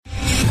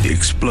The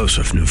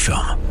explosive new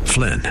film,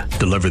 Flynn,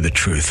 deliver the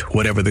truth,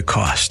 whatever the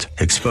cost,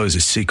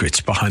 exposes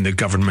secrets behind the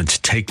government's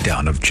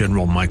takedown of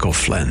General Michael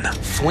Flynn.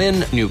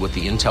 Flynn knew what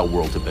the intel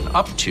world had been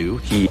up to.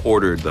 He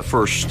ordered the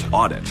first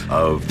audit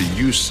of the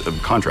use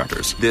of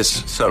contractors.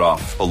 This set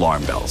off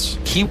alarm bells.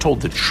 He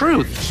told the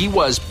truth. He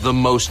was the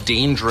most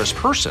dangerous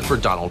person for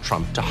Donald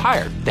Trump to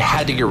hire. They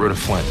had to get rid of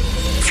Flynn.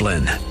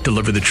 Flynn,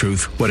 deliver the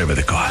truth, whatever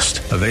the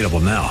cost. Available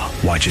now.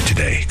 Watch it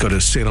today. Go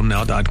to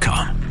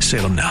salemnow.com.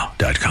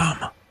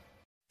 salemnow.com.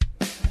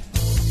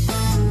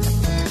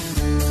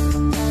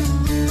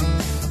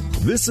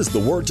 This is the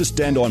Word to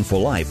Stand On for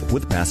Life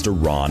with Pastor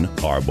Ron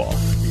Arbaugh.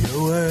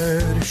 Your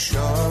word is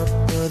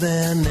sharper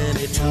than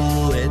any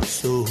two-edged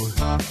sword,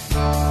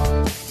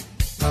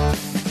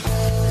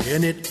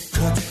 and it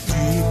cuts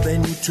deep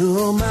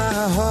into my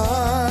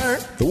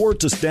heart. The Word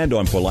to Stand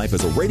On for Life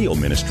is a radio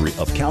ministry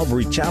of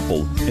Calvary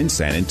Chapel in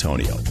San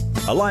Antonio.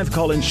 A live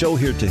call-in show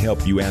here to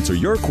help you answer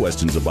your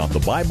questions about the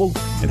Bible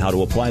and how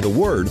to apply the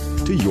Word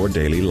to your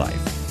daily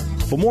life.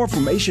 For more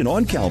information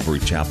on Calvary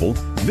Chapel,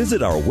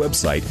 visit our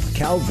website,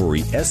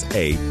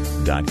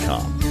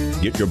 calvarysa.com.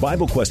 Get your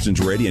Bible questions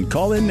ready and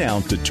call in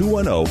now to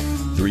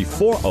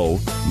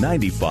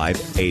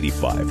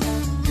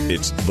 210-340-9585.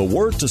 It's The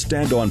Word to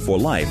Stand On for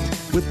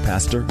Life with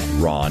Pastor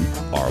Ron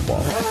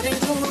Arbaugh.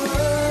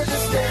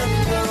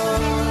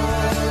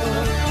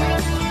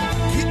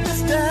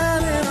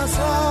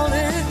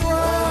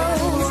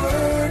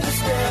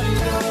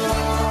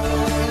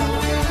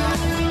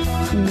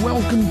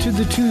 Welcome to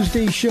the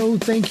Tuesday show.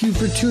 Thank you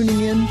for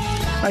tuning in.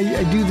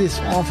 I do this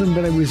often,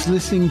 but I was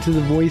listening to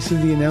the voice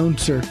of the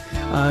announcer.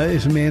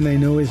 It's a man I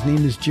know. His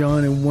name is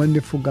John, a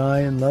wonderful guy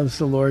and loves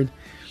the Lord.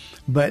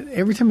 But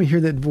every time I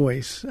hear that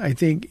voice, I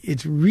think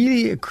it's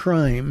really a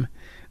crime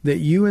that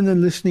you and the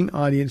listening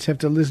audience have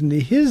to listen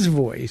to his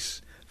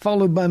voice,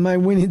 followed by my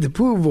Winnie the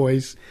Pooh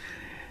voice.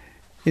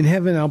 In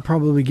heaven, I'll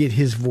probably get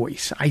his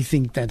voice. I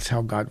think that's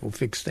how God will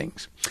fix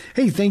things.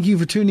 Hey, thank you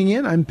for tuning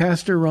in. I'm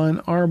Pastor Ron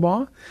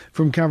Arbaugh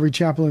from Calvary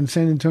Chapel in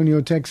San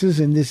Antonio, Texas,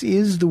 and this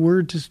is The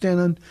Word to Stand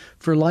On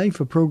for Life,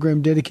 a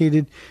program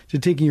dedicated to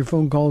taking your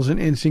phone calls and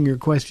answering your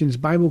questions,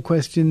 Bible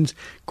questions,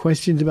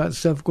 questions about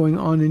stuff going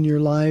on in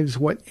your lives,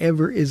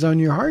 whatever is on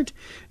your heart.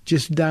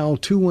 Just dial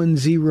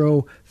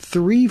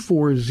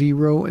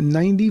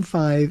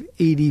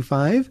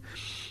 210-340-9585.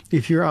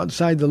 If you're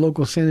outside the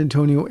local San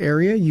Antonio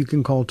area, you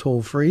can call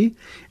toll-free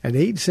at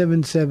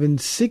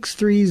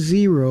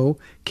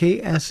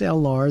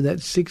 877-630-KSLR.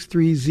 That's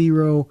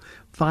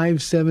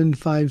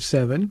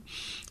 630-5757.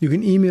 You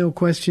can email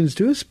questions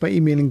to us by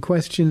emailing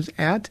questions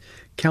at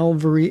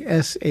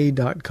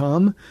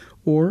calvarysa.com,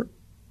 or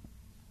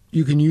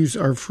you can use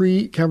our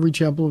free Calvary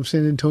Chapel of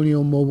San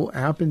Antonio mobile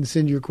app and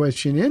send your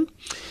question in.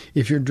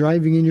 If you're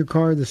driving in your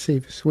car, the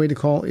safest way to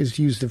call is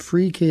use the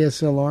free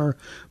KSLR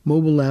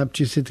mobile app.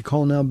 Just hit the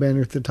Call Now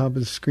banner at the top of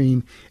the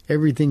screen.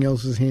 Everything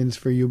else is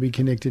hands-free. You'll be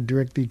connected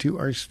directly to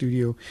our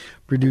studio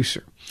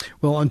producer.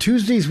 Well, on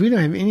Tuesdays, we don't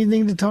have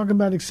anything to talk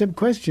about except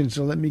questions.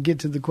 So let me get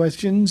to the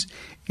questions,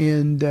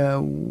 and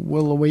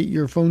we'll await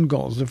your phone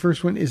calls. The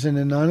first one is an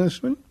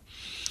anonymous one.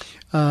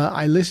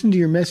 I listened to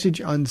your message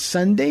on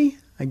Sunday.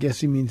 I guess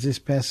he means this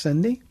past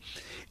Sunday.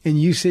 And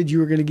you said you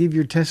were going to give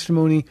your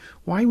testimony.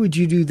 Why would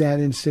you do that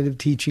instead of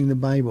teaching the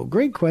Bible?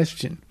 Great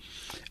question.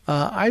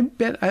 I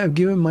bet I've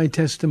given my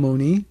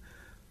testimony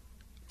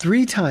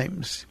 3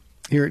 times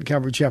here at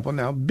Calvary Chapel.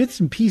 Now,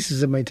 bits and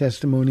pieces of my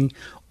testimony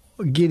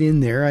get in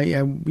there.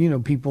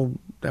 People,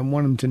 I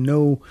want them to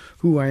know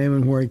who I am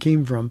and where I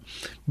came from.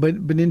 But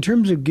in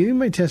terms of giving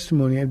my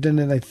testimony, I've done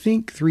it, I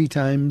think, 3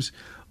 times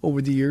over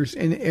the years.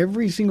 And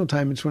every single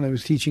time it's when I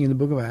was teaching in the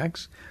book of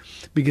Acts,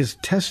 because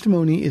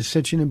testimony is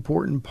such an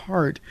important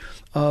part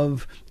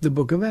of the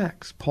book of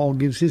Acts. Paul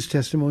gives his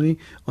testimony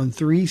on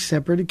 3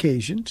 separate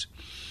occasions.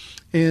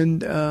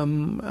 And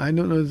I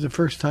don't know, the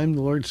first time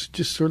the Lord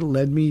just sort of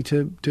led me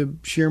to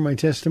share my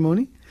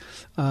testimony.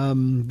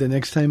 The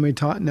next time I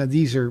taught, now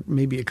these are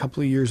maybe a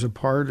couple of years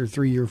apart or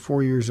 3 or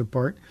 4 years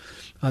apart.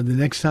 The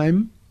next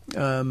time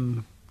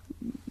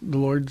the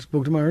Lord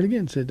spoke to my heart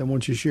again, said, I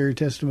want you to share your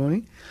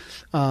testimony.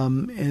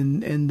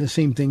 And the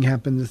same thing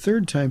happened the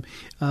 3rd time.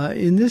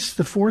 In this,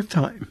 the 4th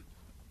time,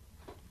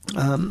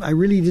 I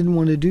really didn't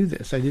want to do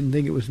this. I didn't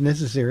think it was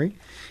necessary.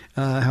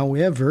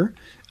 However,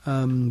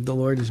 the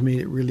Lord has made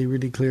it really,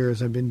 really clear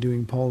as I've been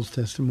doing Paul's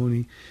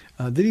testimony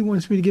that he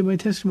wants me to give my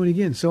testimony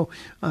again. So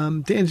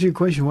to answer your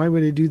question, why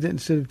would I do that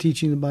instead of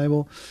teaching the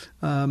Bible?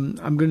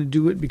 I'm going to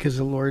do it because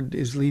the Lord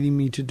is leading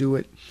me to do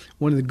it.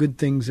 One of the good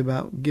things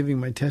about giving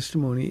my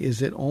testimony is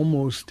that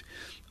almost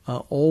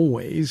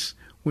always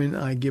when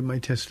I give my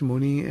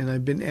testimony, and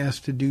I've been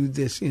asked to do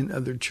this in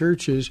other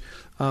churches,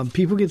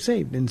 people get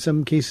saved. In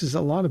some cases,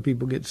 a lot of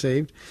people get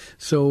saved.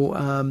 So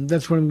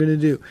that's what I'm going to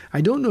do.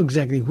 I don't know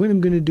exactly when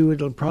I'm going to do it.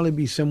 It'll probably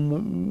be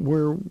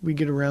somewhere we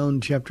get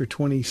around chapter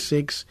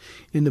 26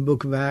 in the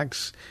book of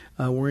Acts.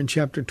 We're in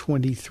chapter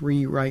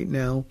 23 right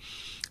now.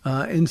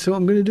 And so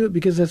I'm going to do it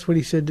because that's what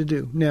he said to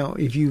do. Now,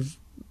 if you've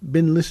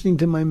been listening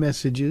to my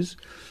messages,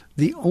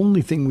 the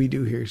only thing we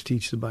do here is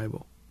teach the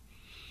Bible.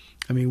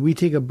 I mean, we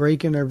take a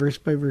break in our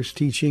verse-by-verse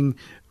teaching.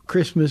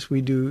 Christmas,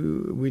 we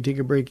take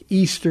a break.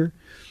 Easter,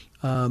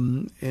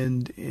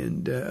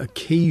 and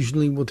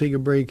occasionally we'll take a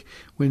break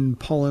when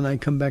Paul and I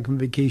come back from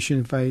vacation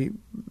if I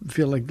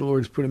feel like the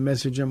Lord's put a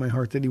message on my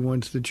heart that he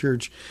wants the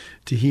church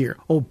to hear.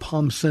 Oh,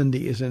 Palm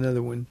Sunday is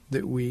another one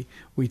that we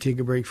take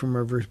a break from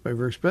our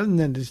verse-by-verse. But other than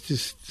that, it's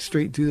just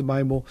straight through the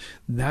Bible.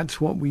 That's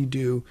what we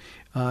do.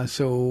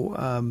 So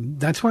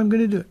that's why I'm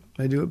going to do it.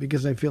 I do it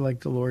because I feel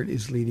like the Lord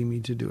is leading me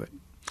to do it.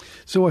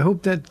 So I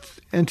hope that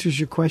answers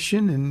your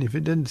question. And if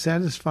it doesn't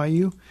satisfy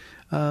you,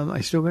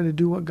 I still got to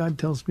do what God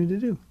tells me to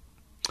do.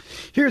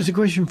 Here's a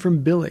question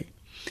from Billy.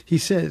 He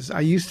says, I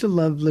used to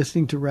love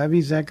listening to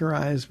Ravi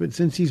Zacharias, but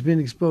since he's been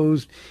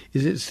exposed,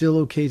 is it still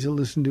okay to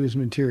listen to his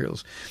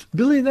materials?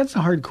 Billy, that's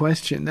a hard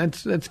question.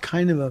 That's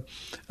kind of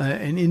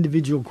an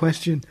individual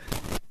question.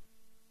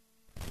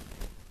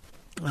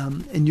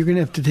 And you're going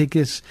to have to take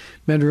this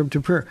matter up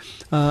to prayer.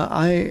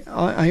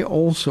 I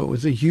also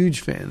was a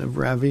huge fan of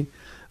Ravi.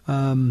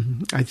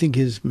 I think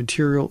his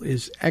material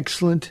is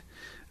excellent.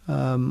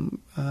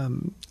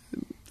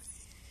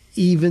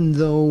 Even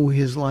though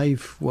his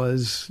life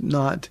was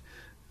not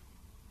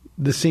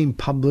the same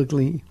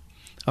publicly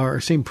or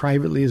same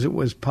privately as it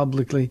was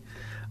publicly,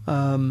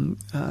 there's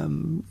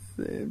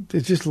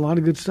just a lot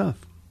of good stuff,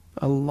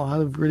 a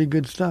lot of really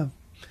good stuff.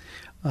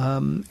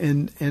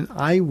 And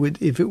I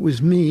would, if it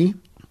was me,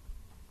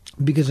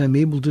 because I'm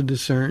able to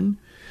discern,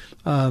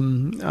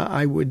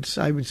 I would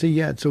say,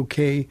 yeah, it's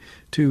okay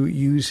to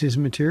use his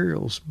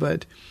materials,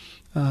 but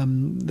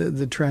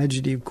the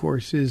tragedy, of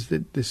course, is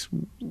that this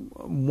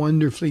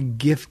wonderfully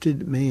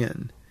gifted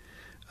man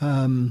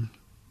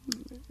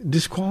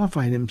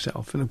disqualified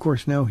himself. And, of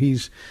course, now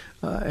he's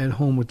at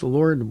home with the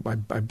Lord.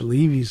 I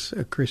believe he's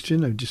a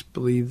Christian. I just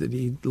believe that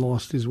he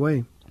lost his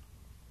way.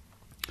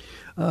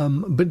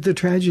 But the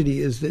tragedy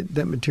is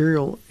that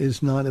material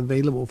is not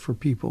available for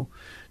people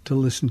to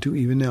listen to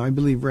even now. I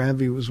believe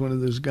Ravi was one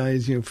of those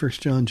guys, 1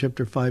 John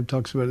chapter 5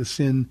 talks about a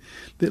sin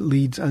that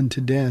leads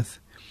unto death.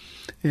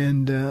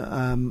 And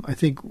I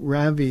think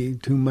Ravi,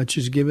 to whom much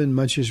is given,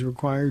 much is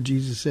required,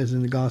 Jesus says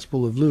in the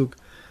Gospel of Luke.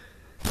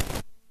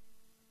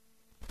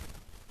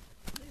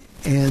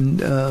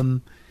 And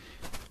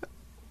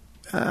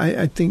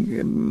I think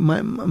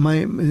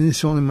this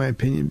is only my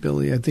opinion,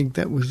 Billy, I think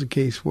that was the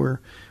case where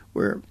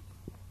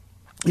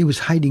he was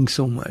hiding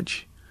so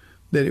much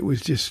that it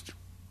was just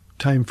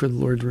time for the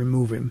Lord to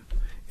remove him.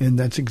 And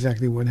that's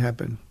exactly what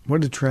happened.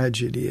 What a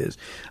tragedy it is.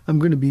 I'm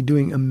going to be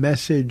doing a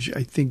message,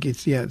 I think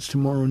it's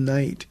tomorrow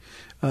night,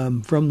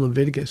 from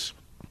Leviticus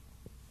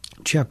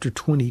chapter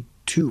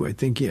 22, I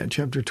think,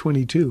 chapter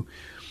 22.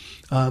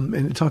 And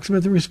it talks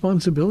about the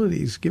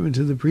responsibilities given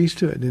to the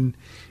priesthood. And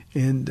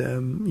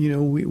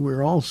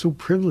we're all so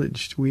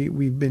privileged.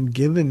 We've been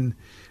given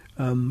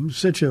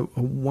such a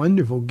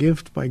wonderful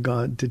gift by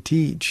God to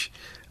teach.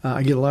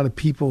 I get a lot of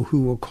people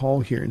who will call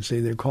here and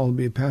say they're called to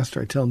be a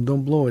pastor. I tell them,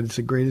 don't blow it. It's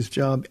the greatest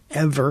job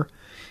ever.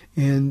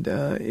 And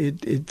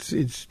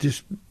it's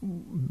just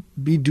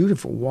be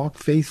dutiful, walk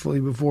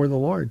faithfully before the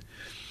Lord.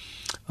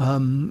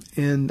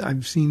 And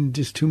I've seen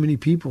just too many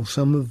people.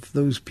 Some of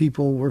those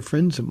people were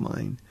friends of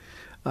mine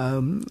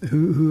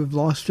who have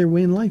lost their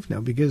way in life now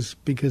because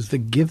the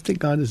gift that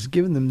God has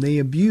given them, they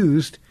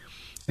abused,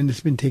 and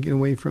it's been taken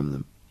away from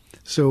them.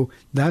 So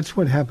that's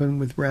what happened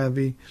with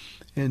Ravi.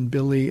 And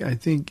Billy, I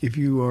think if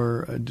you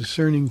are a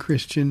discerning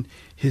Christian,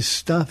 his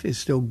stuff is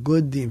still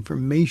good. The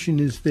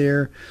information is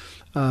there.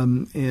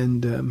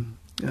 And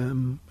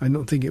I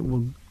don't think it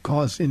will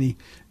cause any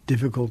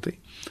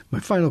difficulty. My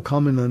final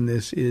comment on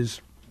this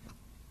is,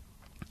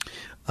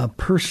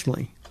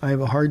 personally, I have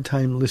a hard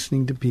time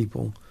listening to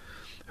people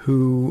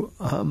who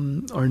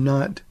are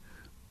not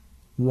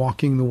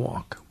walking the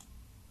walk.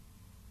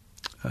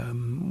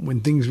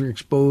 When things are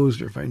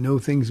exposed, or if I know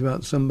things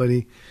about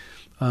somebody,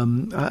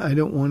 I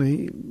don't want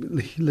to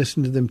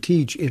listen to them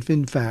teach if,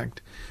 in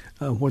fact,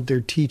 what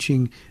they're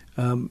teaching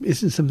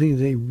isn't something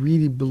they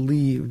really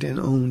believed and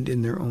owned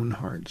in their own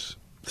hearts.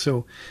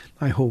 So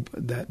I hope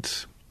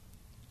that's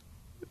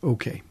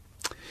okay.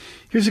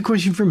 Here's a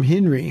question from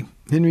Henry.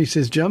 Henry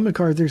says, John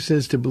MacArthur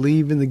says to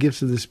believe in the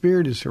gifts of the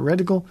Spirit is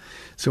heretical.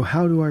 So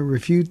how do I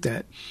refute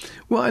that?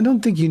 Well, I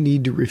don't think you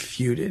need to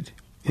refute it,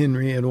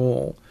 Henry, at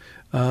all.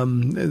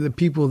 The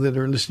people that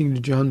are listening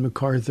to John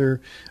MacArthur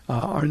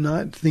are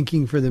not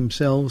thinking for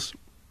themselves.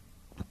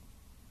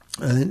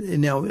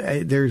 Now,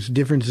 there's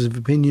differences of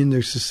opinion.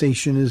 There's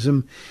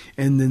cessationism,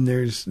 and then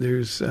there's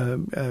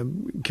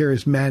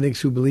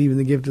charismatics who believe in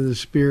the gift of the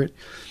Spirit.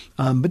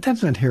 But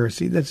that's not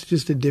heresy. That's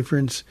just a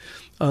difference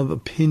of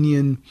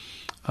opinion,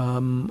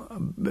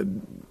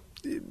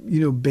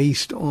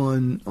 based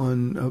on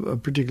a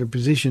particular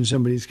position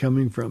somebody's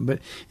coming from. But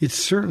it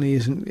certainly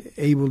isn't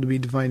able to be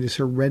defined as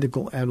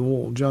heretical at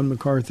all. John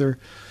MacArthur,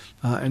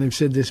 and I've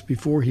said this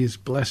before, he has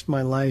blessed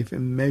my life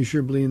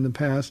immeasurably in the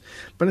past,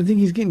 but I think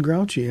he's getting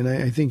grouchy, and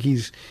I think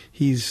he's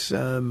this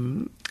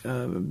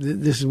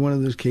is one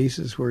of those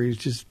cases where he's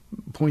just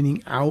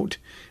pointing out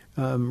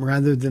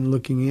rather than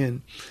looking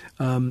in.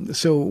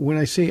 So when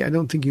I say I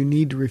don't think you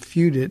need to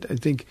refute it, I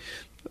think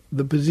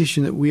the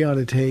position that we ought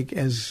to take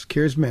as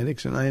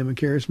charismatics, and I am a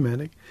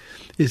charismatic,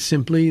 is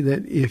simply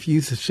that if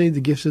you say the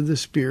gifts of the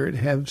Spirit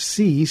have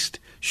ceased,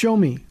 show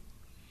me.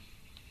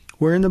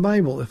 Where in the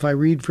Bible? If I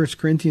read 1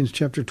 Corinthians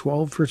chapter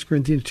 12, 1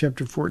 Corinthians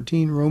chapter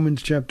 14,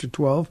 Romans chapter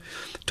 12,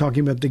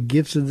 talking about the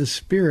gifts of the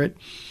Spirit,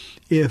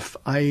 if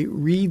I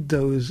read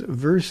those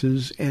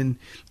verses and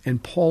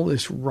Paul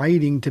is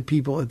writing to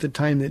people at the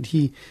time that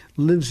he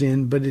lives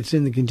in, but it's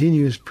in the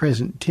continuous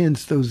present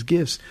tense, those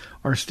gifts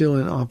are still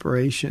in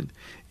operation.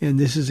 And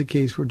this is a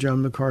case where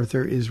John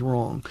MacArthur is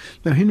wrong.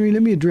 Now, Henry,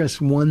 let me address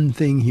one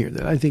thing here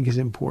that I think is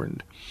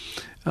important.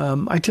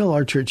 I tell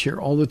our church here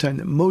all the time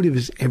that motive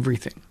is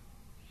everything.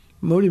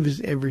 Motive is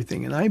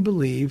everything. And I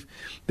believe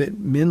that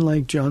men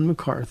like John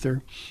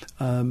MacArthur,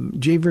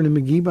 J. Vernon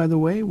McGee, by the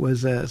way,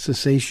 was a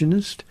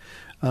cessationist.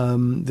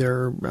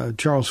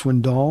 Charles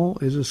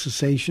Swindoll is a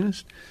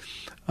cessationist.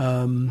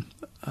 And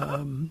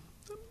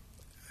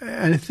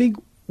I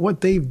think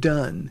what they've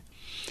done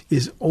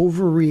is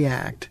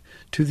overreact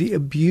to the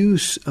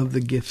abuse of the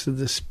gifts of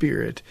the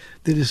Spirit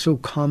that is so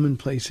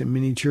commonplace in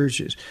many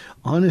churches.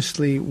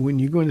 Honestly, when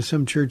you go into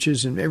some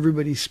churches and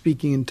everybody's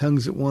speaking in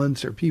tongues at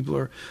once, or people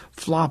are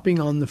flopping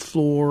on the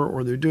floor,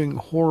 or they're doing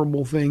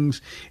horrible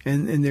things,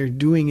 and they're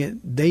doing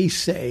it, they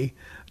say,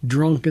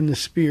 drunk in the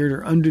Spirit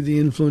or under the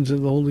influence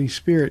of the Holy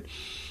Spirit,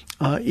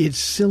 it's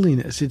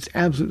silliness. It's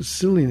absolute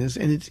silliness.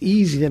 And it's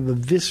easy to have a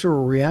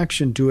visceral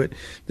reaction to it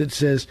that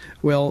says,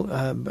 well,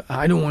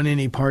 I don't want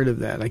any part of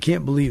that. I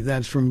can't believe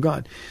that's from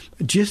God.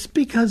 Just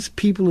because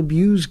people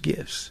abuse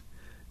gifts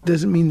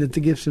doesn't mean that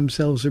the gifts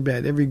themselves are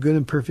bad. Every good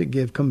and perfect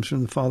gift comes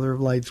from the Father of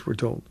lights, we're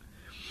told.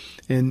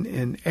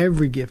 And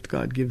every gift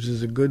God gives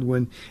is a good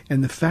one.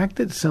 And the fact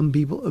that some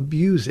people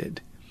abuse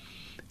it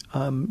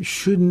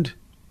shouldn't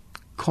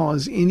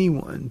cause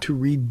anyone to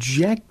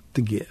reject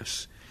the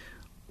gifts.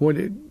 What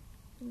it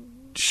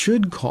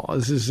should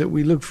cause is that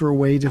we look for a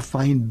way to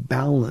find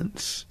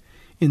balance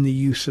in the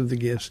use of the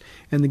gifts.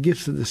 And the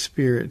gifts of the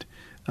Spirit,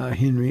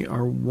 Henry,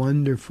 are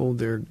wonderful.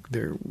 They're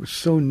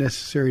so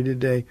necessary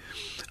today.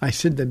 I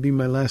said that'd be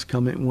my last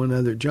comment. One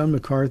other. John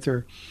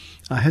MacArthur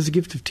has a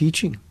gift of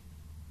teaching.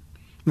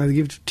 Now, the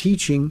gift of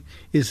teaching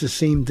is the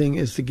same thing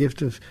as the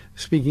gift of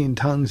speaking in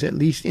tongues, at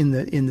least in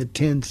the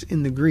tense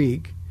in the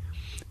Greek.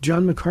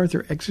 John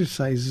MacArthur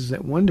exercises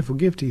that wonderful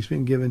gift he's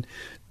been given to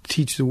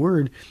teach the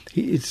Word.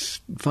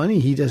 It's funny,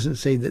 he doesn't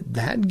say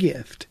that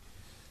gift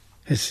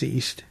has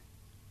ceased.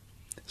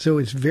 So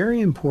it's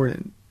very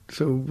important.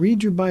 So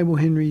read your Bible,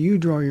 Henry. You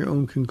draw your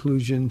own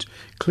conclusions.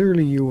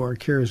 Clearly you are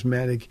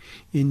charismatic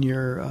in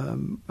your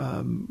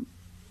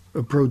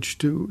approach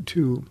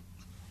to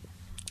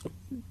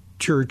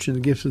church and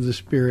the gifts of the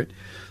Spirit.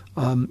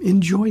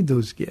 Enjoy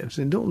those gifts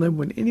and don't let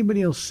what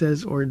anybody else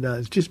says or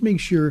does. Just make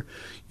sure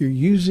you're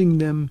using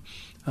them,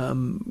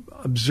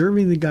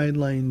 observing the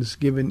guidelines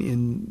given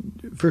in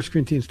 1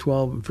 Corinthians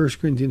 12 and 1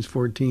 Corinthians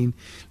 14,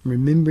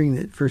 remembering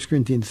that 1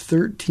 Corinthians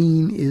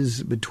 13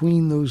 is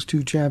between those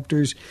two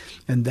chapters,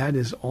 and that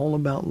is all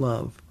about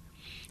love.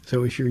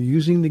 So if you're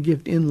using the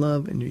gift in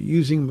love and you're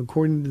using them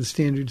according to the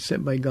standards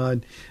set by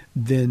God,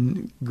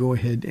 then go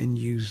ahead and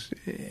use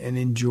and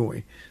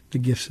enjoy the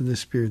gifts of the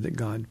Spirit that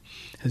God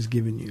has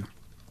given you.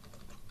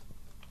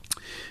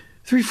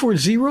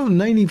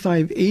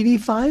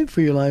 340-9585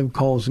 for your live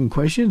calls and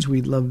questions.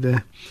 We'd love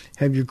to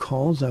have your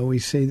calls. I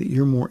always say that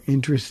you're more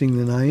interesting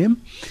than I am.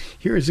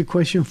 Here is a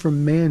question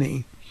from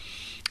Manny.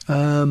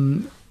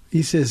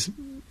 He says,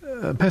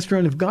 Pastor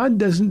Ron, if God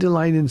doesn't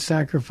delight in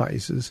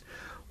sacrifices,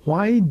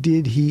 why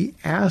did he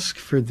ask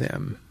for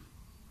them?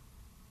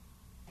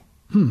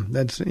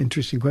 That's an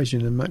interesting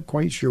question. I'm not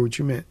quite sure what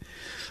you meant.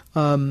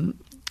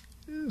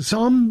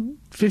 Psalm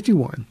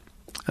 51,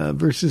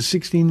 verses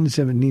 16 and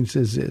 17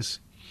 says this.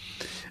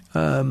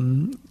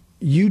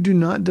 You do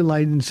not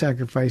delight in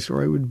sacrifice,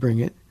 or I would bring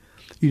it.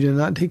 You do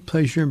not take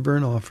pleasure in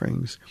burnt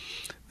offerings.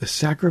 The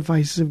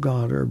sacrifices of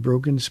God are a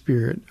broken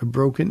spirit, a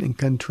broken and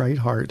contrite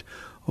heart.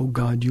 Oh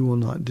God, you will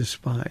not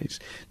despise.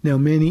 Now,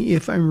 Manny,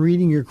 if I'm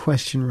reading your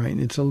question right,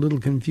 and it's a little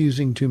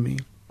confusing to me,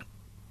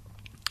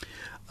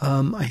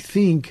 I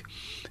think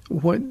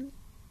what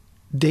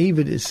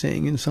David is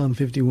saying in Psalm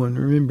 51,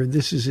 remember,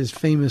 this is his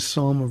famous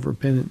psalm of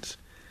repentance.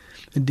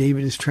 And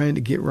David is trying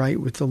to get right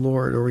with the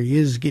Lord, or he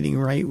is getting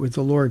right with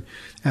the Lord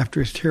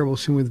after his terrible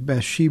sin with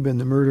Bathsheba and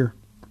the murder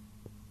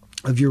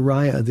of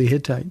Uriah the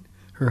Hittite,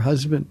 her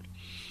husband.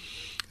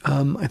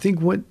 I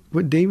think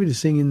what David is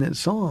saying in that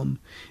psalm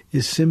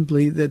is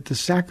simply that the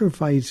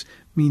sacrifice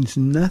means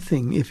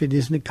nothing if it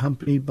isn't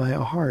accompanied by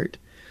a heart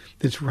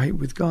that's right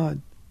with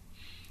God.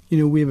 You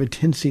know, we have a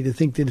tendency to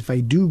think that if I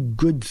do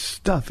good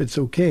stuff, it's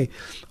okay.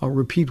 I'll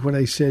repeat what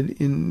I said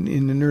in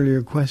an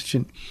earlier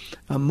question.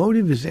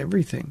 Motive is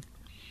everything.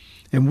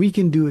 And we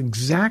can do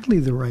exactly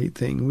the right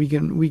thing. We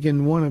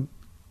can want to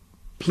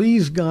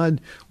please God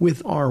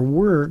with our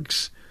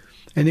works,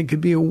 and it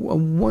could be a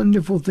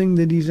wonderful thing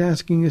that he's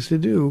asking us to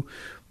do,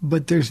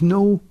 but there's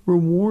no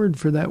reward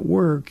for that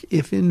work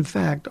if, in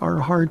fact, our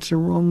hearts are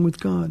wrong with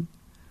God.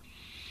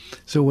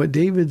 So what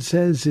David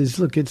says is,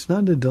 look, it's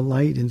not a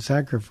delight in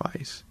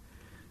sacrifice.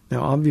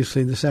 Now,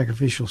 obviously, the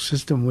sacrificial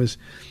system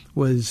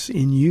was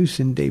in use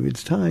in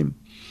David's time.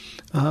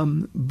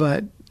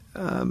 But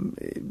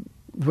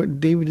what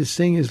David is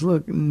saying is,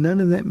 look,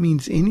 none of that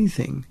means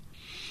anything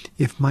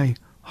if my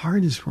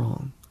heart is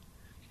wrong.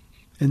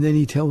 And then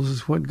he tells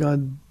us what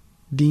God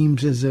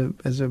deems as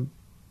a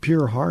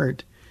pure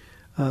heart,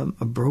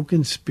 a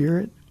broken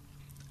spirit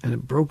and a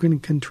broken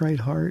and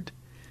contrite heart.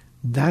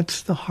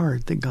 That's the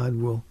heart that God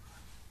will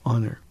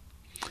honor.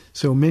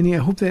 So I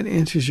hope that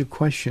answers your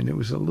question. It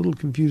was a little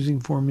confusing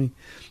for me,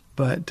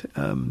 but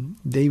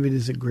David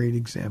is a great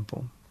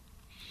example.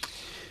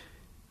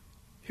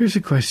 Here's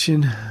a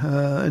question,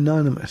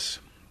 anonymous.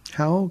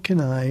 How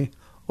can I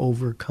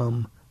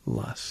overcome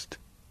lust?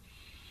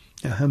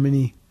 Now, how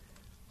many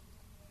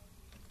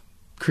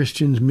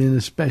Christians, men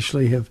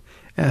especially, have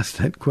asked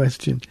that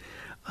question?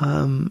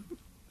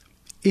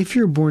 If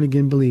you're a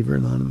born-again believer,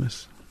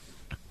 anonymous,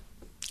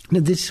 now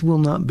this will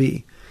not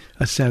be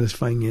a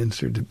satisfying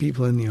answer to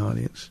people in the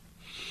audience.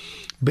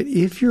 But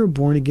if you're a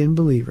born-again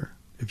believer,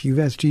 if you've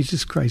asked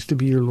Jesus Christ to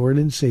be your Lord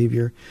and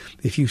Savior,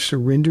 if you've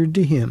surrendered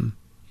to Him,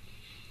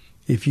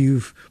 if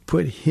you've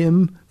put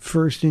Him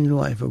first in your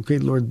life, okay,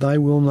 Lord, thy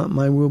will, not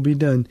my will be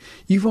done,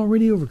 you've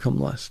already overcome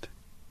lust.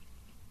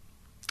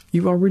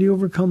 You've already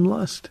overcome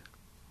lust.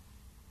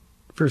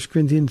 1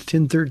 Corinthians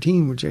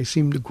 10:13, which I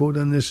seem to quote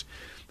on this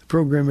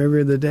program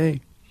every other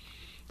day.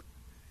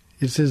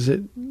 It says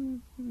that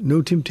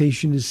no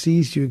temptation has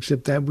seized you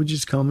except that which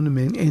is common to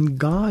man, and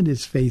God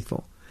is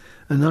faithful.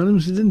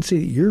 Anonymous didn't say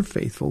that you're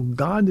faithful.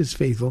 God is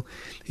faithful.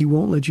 He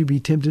won't let you be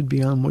tempted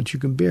beyond what you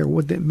can bear.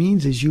 What that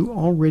means is you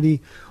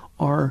already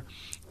are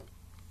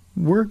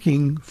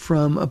working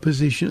from a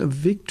position of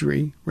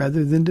victory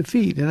rather than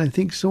defeat. And I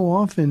think so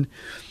often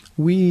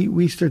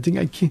we start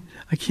thinking,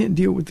 I can't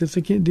deal with this.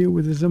 I can't deal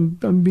with this.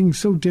 I'm being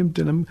so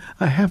tempted.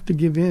 I have to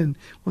give in.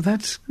 Well,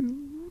 that's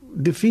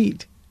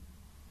defeat.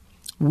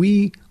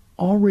 We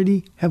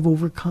already have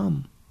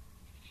overcome.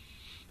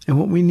 And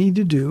what we need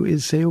to do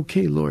is say,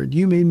 okay, Lord,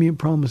 you made me a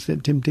promise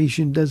that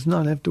temptation does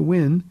not have to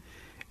win,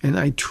 and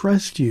I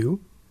trust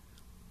you,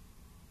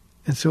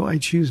 and so I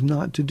choose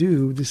not to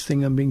do this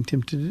thing I'm being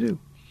tempted to do.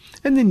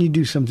 And then you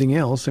do something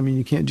else. I mean,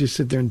 you can't just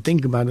sit there and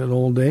think about it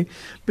all day,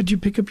 but you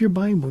pick up your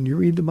Bible and you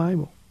read the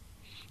Bible.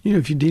 You know,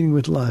 if you're dealing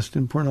with lust,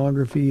 and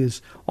pornography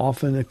is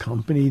often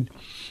accompanies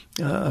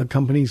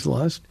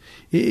lust,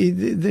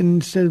 then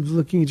instead of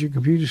looking at your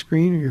computer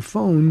screen or your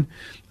phone,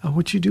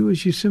 what you do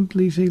is you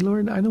simply say,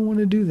 Lord, I don't want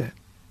to do that.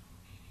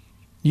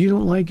 You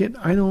don't like it.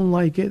 I don't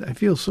like it. I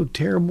feel so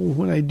terrible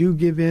when I do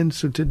give in.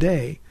 So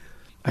today,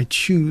 I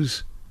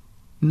choose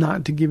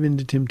not to give in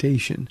to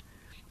temptation,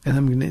 and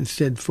I'm going to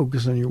instead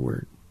focus on your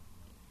word.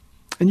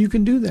 And you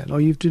can do that. All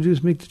you have to do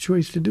is make the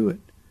choice to do it.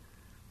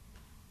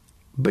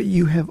 But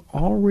you have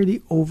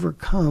already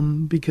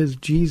overcome because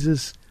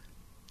Jesus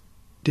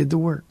did the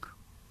work.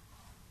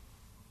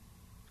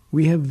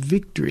 We have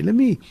victory. Let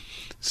me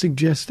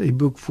suggest a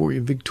book for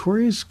you,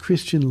 Victorious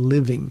Christian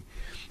Living.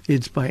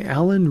 It's by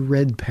Alan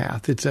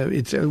Redpath.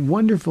 It's a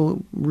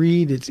wonderful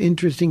read. It's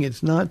interesting.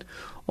 It's not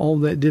all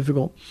that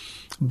difficult.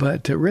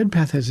 But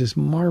Redpath has this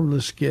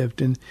marvelous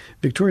gift, and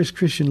Victorious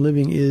Christian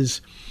Living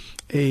is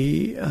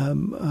a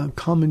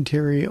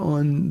commentary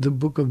on the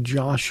book of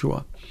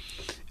Joshua.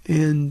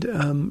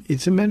 And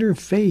it's a matter of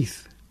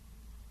faith.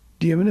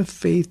 Do you have enough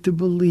faith to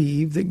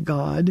believe that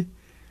God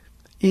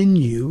in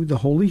you, the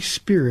Holy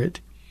Spirit,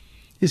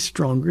 is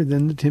stronger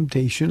than the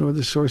temptation or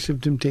the source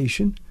of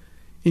temptation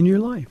in your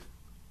life?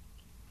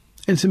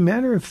 And it's a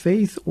matter of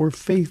faith or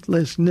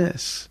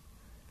faithlessness.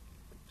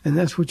 And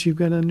that's what you've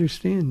got to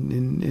understand.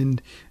 And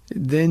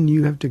then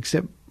you have to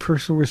accept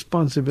personal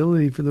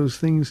responsibility for those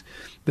things,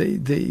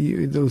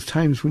 those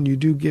times when you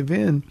do give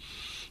in.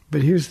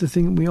 But here's the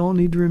thing we all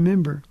need to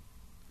remember.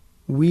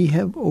 We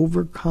have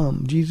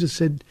overcome. Jesus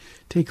said,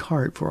 take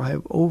heart, for I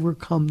have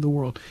overcome the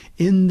world.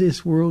 In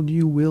this world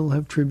you will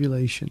have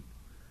tribulation.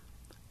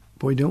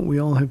 Boy, don't we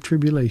all have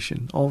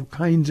tribulation. All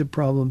kinds of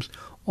problems,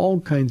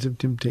 all kinds of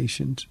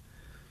temptations.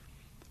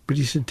 But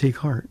he said, take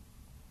heart.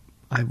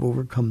 I've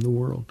overcome the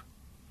world.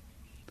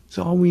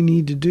 So all we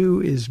need to do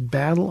is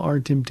battle our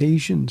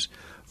temptations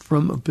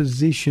from a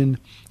position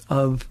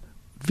of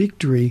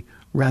victory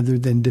rather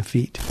than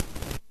defeat.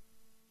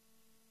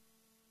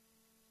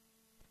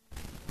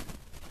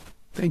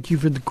 Thank you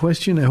for the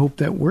question. I hope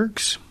that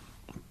works.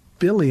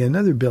 Billy,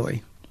 another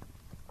Billy.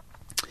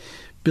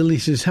 Billy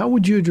says, how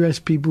would you address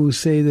people who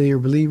say they are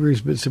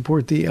believers but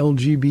support the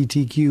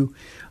LGBTQ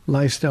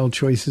lifestyle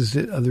choices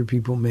that other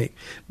people make?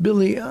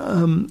 Billy,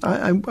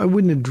 I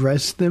wouldn't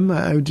address them.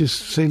 I would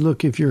just say,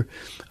 look, if you're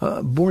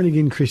a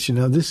born-again Christian,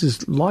 now this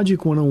is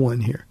Logic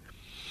 101 here.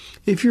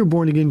 If you're a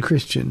born-again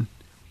Christian,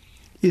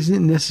 isn't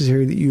it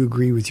necessary that you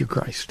agree with your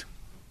Christ?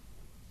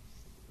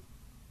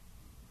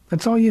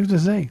 That's all you have to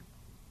say.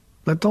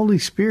 Let the Holy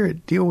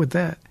Spirit deal with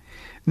that.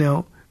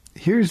 Now,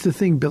 here's the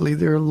thing, Billy.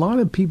 There are a lot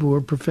of people who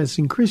are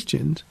professing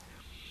Christians,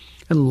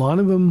 and a lot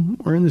of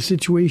them are in the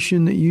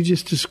situation that you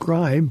just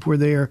described, where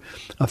they are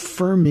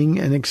affirming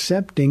and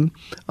accepting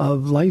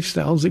of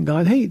lifestyles that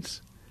God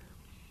hates.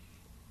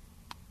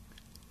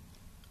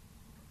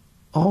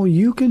 all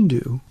you can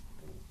do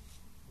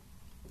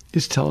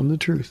is tell them the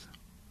truth.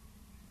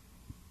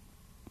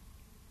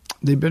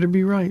 They better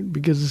be right,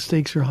 because the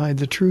stakes are high.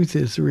 The truth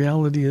is, the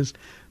reality is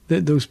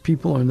that those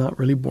people are not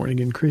really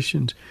born-again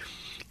Christians.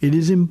 It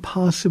is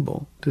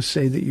impossible to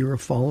say that you're a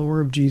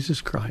follower of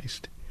Jesus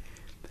Christ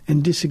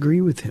and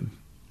disagree with him.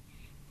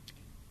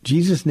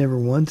 Jesus never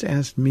once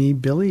asked me,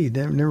 Billy,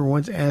 never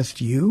once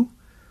asked you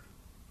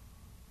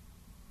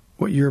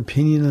what your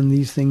opinion on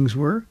these things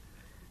were.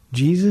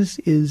 Jesus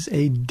is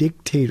a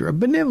dictator, a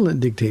benevolent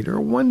dictator,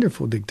 a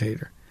wonderful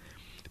dictator,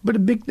 but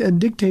a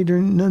dictator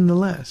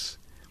nonetheless.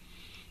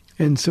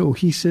 And so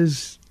he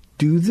says,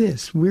 do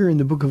this. We're in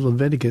the book of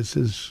Leviticus,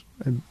 as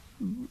I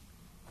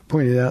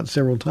pointed out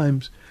several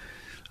times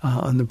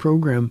on the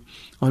program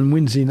on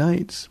Wednesday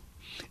nights.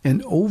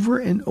 And over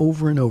and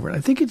over and over. I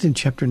think it's in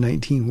chapter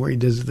 19 where he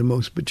does it the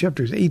most, but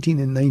chapters 18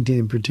 and 19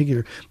 in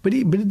particular. But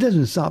it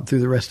doesn't stop through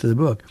the rest of the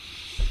book.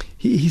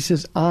 He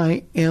says,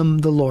 I am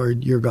the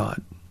Lord your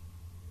God.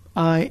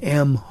 I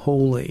am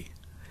holy.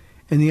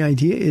 And the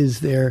idea is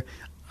there,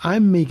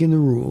 I'm making the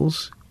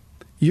rules.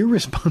 Your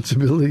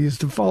responsibility is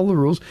to follow the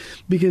rules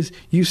because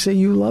you say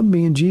you love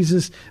me. And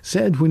Jesus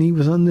said when he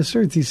was on this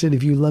earth, he said,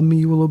 if you love me,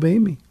 you will obey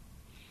me.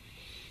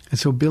 And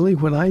so, Billy,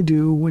 what I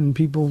do when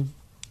people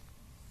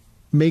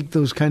make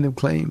those kind of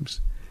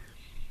claims,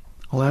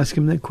 I'll ask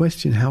him that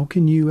question. How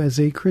can you, as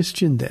a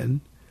Christian,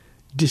 then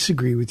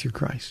disagree with your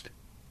Christ?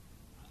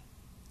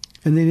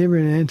 And they never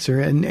answer,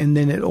 and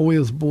then it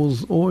always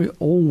boils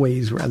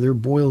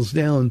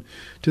down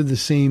to the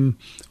same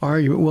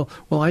argument.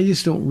 Well, I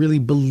just don't really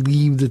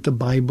believe that the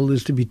Bible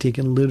is to be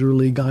taken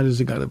literally. God is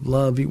a God of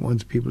love. He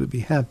wants people to be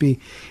happy.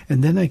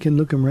 And then I can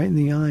look him right in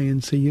the eye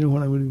and say, you know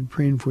what, I would be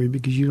praying for you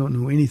because you don't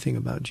know anything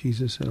about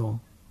Jesus at all.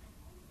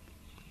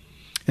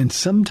 And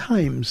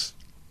sometimes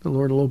the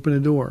Lord will open a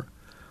door,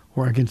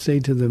 or I can say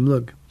to them,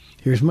 look,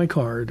 here's my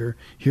card, or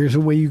here's a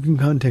way you can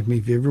contact me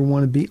if you ever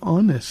want to be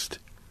honest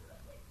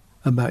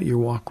about your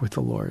walk with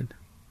the Lord.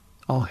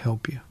 I'll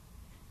help you.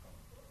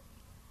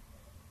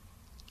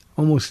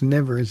 Almost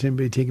never has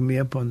anybody taken me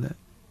up on that.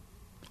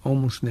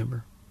 Almost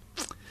never.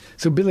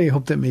 So, Billy, I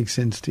hope that makes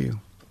sense to you.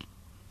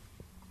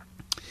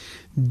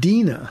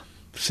 Dina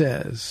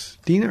says,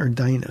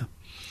 Dina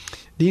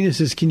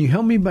says, can you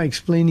help me by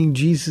explaining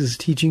Jesus'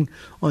 teaching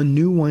on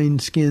new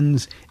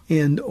wineskins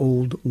and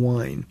old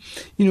wine?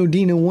 You know,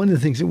 Dina, one of the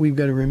things that we've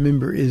got to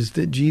remember is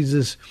that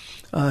Jesus,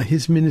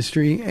 his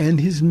ministry and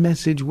his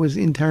message was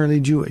entirely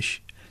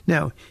Jewish.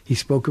 Now, he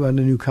spoke about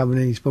the new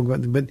covenant, he spoke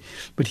about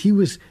but he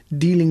was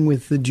dealing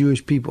with the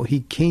Jewish people. He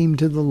came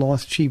to the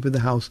lost sheep of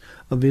the house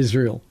of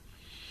Israel.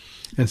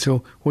 And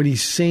so what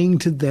he's saying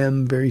to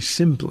them very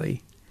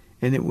simply,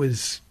 and it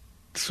was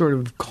sort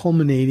of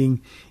culminating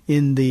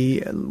in the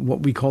what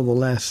we call the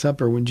Last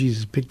Supper, when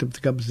Jesus picked up the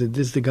cup and said,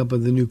 this is the cup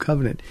of the new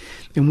covenant.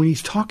 And when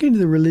he's talking to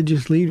the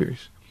religious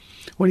leaders,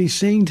 what he's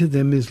saying to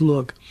them is,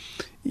 look,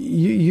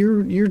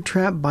 you're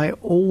trapped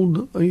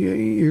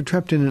you're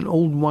trapped in an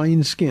old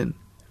wineskin.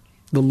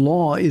 The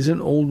law is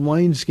an old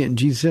wineskin.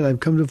 Jesus said, I've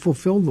come to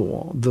fulfill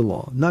the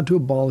law, not to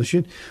abolish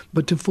it,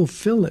 but to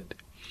fulfill it.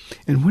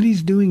 And what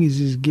he's doing is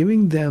he's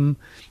giving them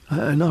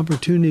an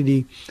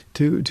opportunity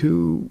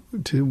to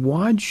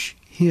watch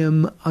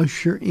him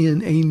usher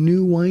in a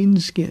new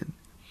wineskin.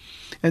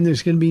 And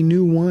there's going to be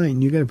new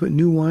wine. You got to put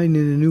new wine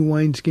in a new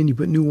wineskin. You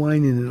put new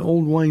wine in an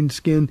old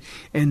wineskin,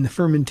 and the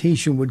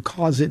fermentation would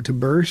cause it to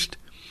burst.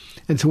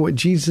 And so what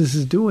Jesus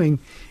is doing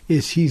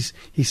is he's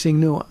saying,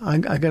 no, I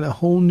got a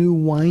whole new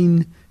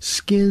wine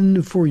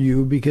skin for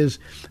you because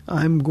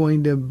I'm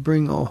going to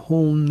bring a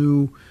whole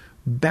new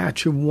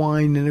batch of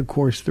wine. And of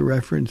course, the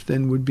reference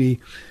then would be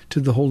to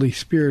the Holy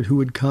Spirit who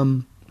would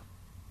come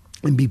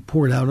and be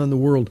poured out on the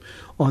world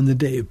on the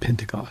day of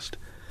Pentecost.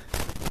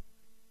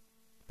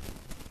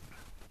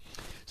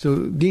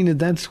 So, Dina,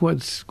 that's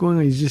what's going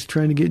on. He's just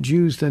trying to get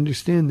Jews to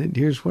understand that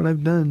here's what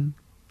I've done.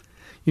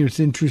 You know, it's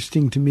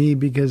interesting to me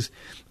because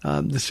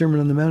the Sermon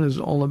on the Mount is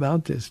all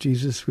about this.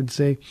 Jesus would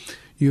say,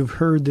 you have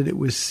heard that it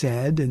was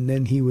said, and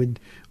then he would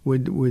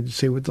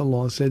say what the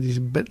law said. He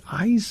said, but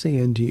I say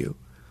unto you.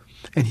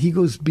 And he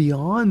goes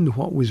beyond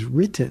what was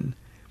written,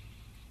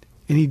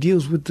 and he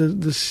deals with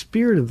the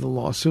spirit of the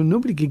law. So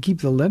nobody could keep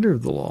the letter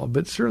of the law,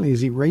 but certainly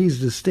as he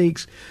raised the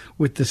stakes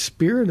with the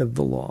spirit of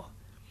the law,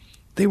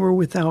 they were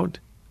without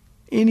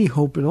any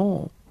hope at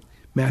all.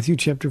 Matthew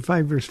chapter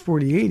 5, verse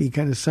 48, he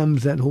kind of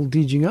sums that whole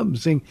teaching up and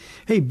saying,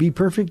 hey, be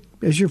perfect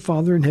as your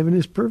Father in heaven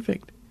is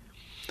perfect.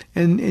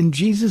 And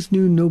Jesus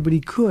knew nobody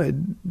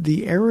could.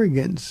 The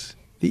arrogance,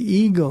 the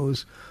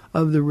egos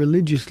of the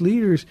religious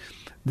leaders,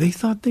 they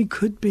thought they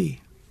could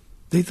be.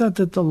 They thought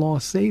that the law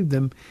saved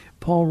them.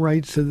 Paul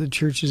writes to the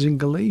churches in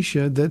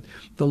Galatia that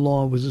the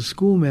law was a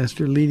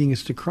schoolmaster leading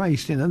us to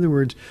Christ. In other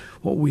words,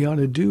 what we ought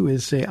to do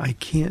is say, I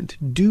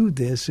can't do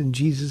this. And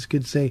Jesus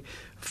could say,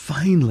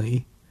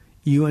 finally,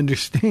 you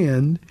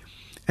understand,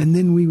 and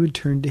then we would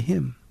turn to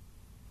him.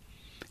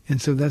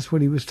 And so that's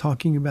what he was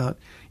talking about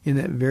in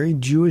that very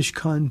Jewish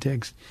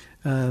context.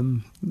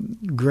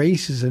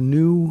 Grace is a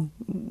new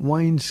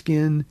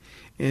wineskin,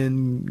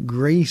 and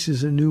grace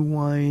is a new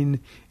wine,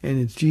 and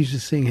it's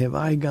Jesus saying, have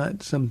I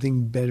got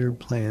something better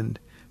planned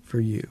for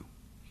you?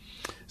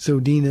 So,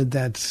 Dina,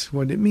 that's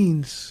what it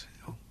means.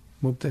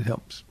 Hope that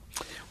helps.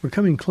 We're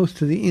coming close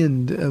to the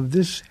end of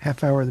this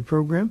half hour of the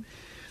program.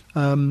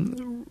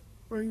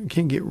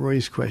 Can't get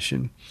Roy's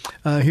question.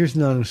 Here's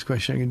an anonymous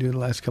question. I can do the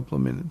last couple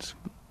of minutes.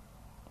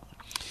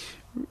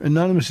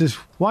 Anonymous says,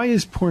 why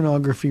is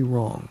pornography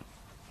wrong?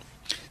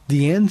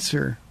 The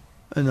answer,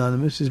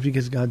 Anonymous, is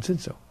because God said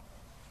so.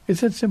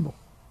 It's that simple.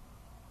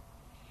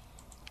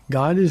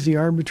 God is the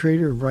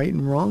arbitrator of right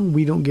and wrong.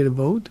 We don't get a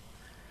vote.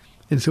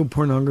 And so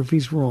pornography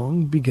is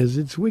wrong because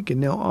it's wicked.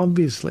 Now,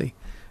 obviously,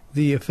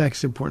 the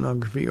effects of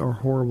pornography are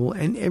horrible,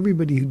 and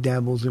everybody who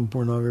dabbles in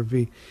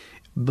pornography,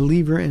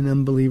 believer and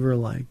unbeliever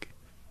alike,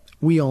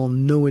 we all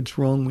know it's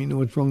wrong. We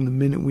know it's wrong the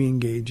minute we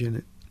engage in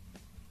it.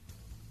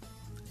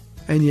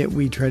 And yet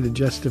we try to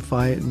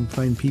justify it and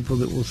find people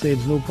that will say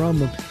it's no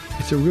problem.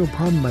 It's a real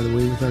problem, by the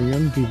way, with our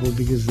young people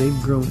because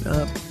they've grown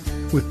up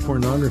with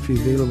pornography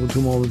available to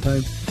them all the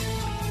time.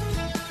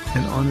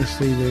 And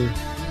honestly, they're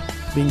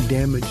being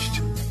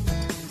damaged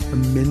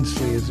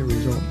immensely as a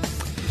result.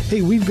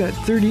 Hey, we've got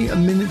 30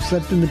 minutes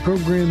left in the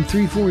program.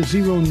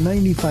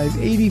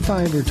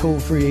 340-9585 or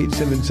toll free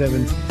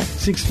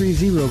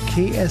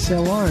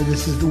 877-630-KSLR.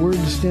 This is the Word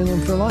to Stand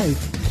On for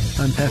Life.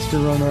 I'm Pastor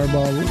Ron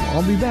Arbaugh.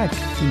 I'll be back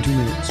in 2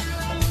 minutes.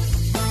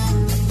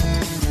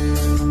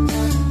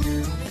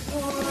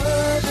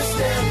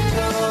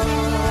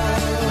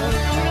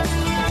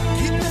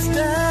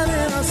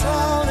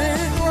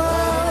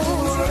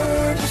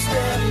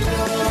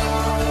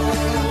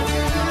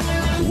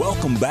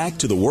 Welcome back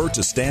to the Word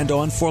to Stand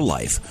On for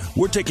Life.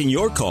 We're taking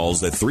your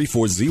calls at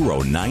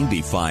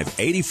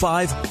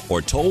 340-9585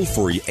 or toll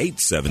free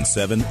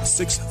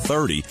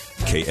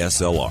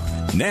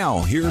 877-630-KSLR.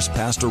 Now, here's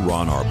Pastor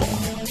Ron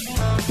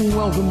Arbaugh.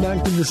 Welcome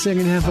back to the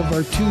second half of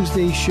our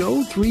Tuesday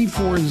show,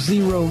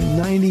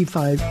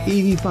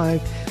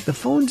 340-9585. The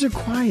phones are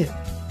quiet.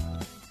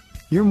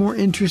 You're more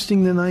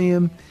interesting than I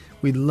am.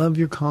 We'd love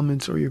your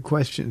comments or your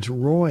questions.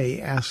 Roy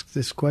asked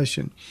this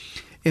question.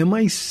 Am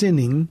I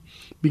sinning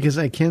because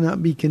I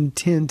cannot be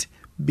content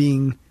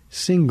being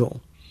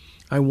single?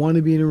 I want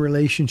to be in a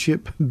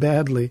relationship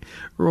badly.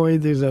 Roy,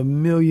 there's a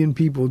million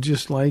people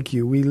just like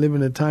you. We live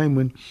in a time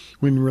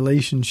when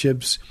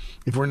relationships,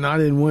 if we're not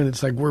in one,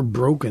 it's like we're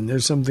broken.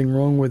 There's something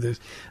wrong with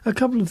us. A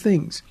couple of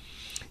things.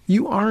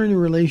 You are in a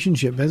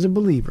relationship as a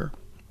believer.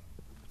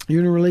 You're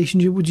in a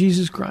relationship with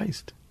Jesus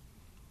Christ.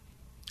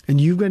 And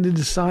you've got to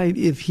decide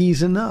if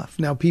he's enough.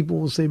 Now, people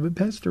will say, but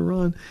Pastor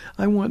Ron,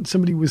 I want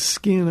somebody with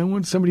skin. I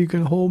want somebody who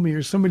can hold me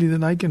or somebody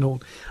that I can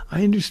hold.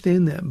 I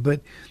understand that.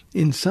 But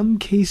in some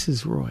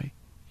cases, Roy,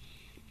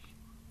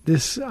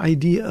 this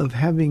idea of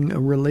having a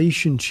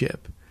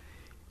relationship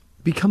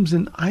becomes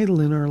an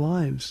idol in our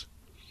lives.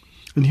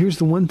 And here's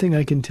the one thing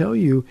I can tell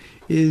you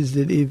is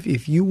that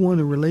if you want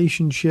a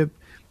relationship,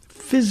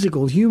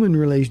 physical, human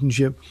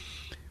relationship,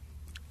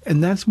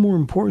 and that's more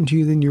important to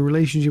you than your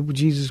relationship with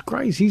Jesus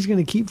Christ, he's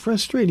going to keep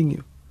frustrating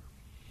you.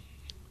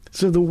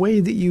 So the way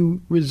that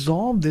you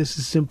resolve this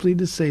is simply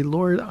to say,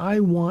 Lord, I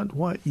want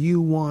what you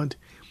want.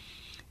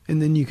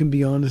 And then you can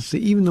be honest, say,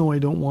 even though I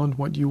don't want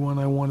what you want,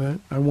 I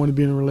want to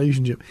be in a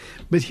relationship.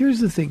 But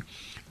here's the thing.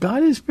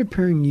 God is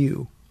preparing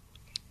you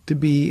to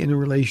be in a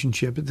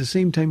relationship. At the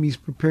same time, he's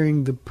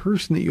preparing the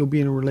person that you'll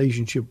be in a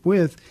relationship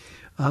with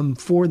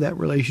for that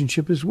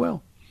relationship as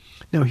well.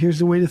 Now, here's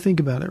the way to think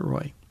about it,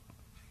 Roy.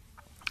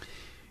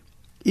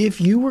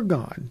 If you were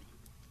God,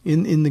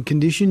 in the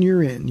condition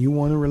you're in, you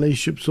want a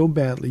relationship so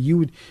badly, you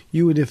would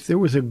if there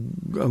was a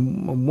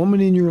woman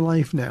in your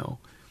life now,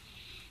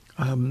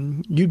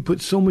 you'd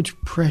put so much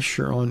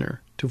pressure on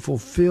her to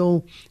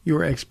fulfill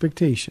your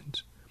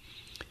expectations.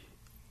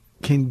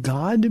 Can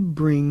God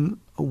bring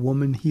a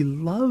woman he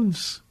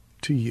loves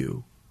to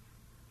you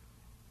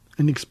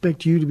and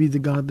expect you to be the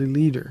godly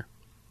leader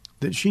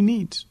that she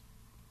needs?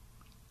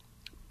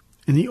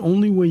 And the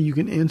only way you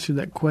can answer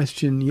that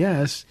question,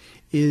 yes,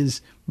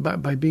 is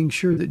by being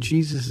sure that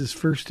Jesus is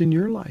first in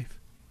your life.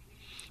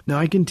 Now,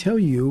 I can tell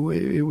you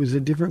it was a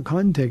different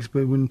context,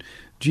 but when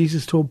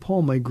Jesus told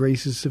Paul, my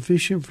grace is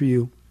sufficient for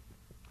you,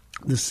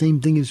 the same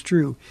thing is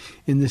true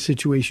in this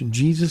situation.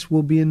 Jesus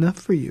will be enough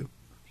for you.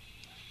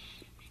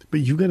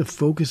 But you've got to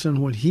focus on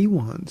what he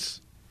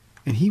wants,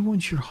 and he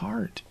wants your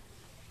heart.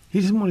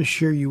 He doesn't want to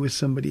share you with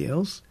somebody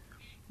else.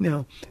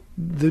 Now,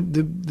 the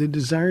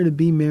desire to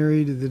be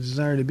married, or the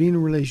desire to be in a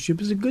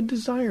relationship is a good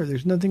desire.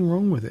 There's nothing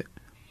wrong with it.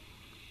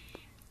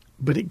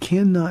 But it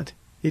cannot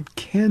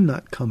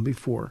come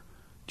before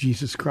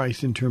Jesus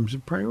Christ in terms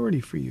of priority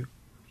for you.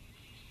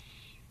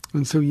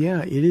 And so,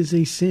 yeah, it is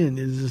a sin.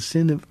 It is a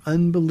sin of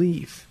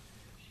unbelief.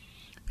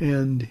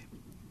 And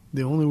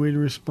the only way to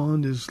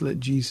respond is let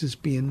Jesus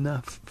be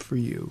enough for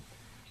you.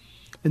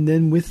 And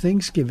then with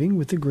thanksgiving,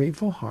 with a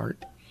grateful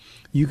heart,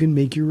 you can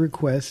make your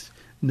requests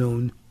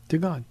known to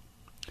God.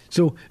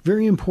 So,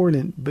 very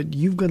important, but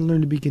you've got to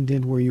learn to be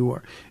content where you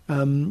are.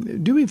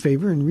 Do me a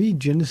favor and read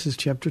Genesis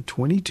chapter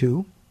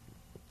 22.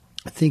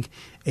 I think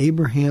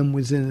Abraham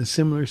was in a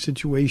similar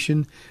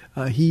situation.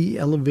 He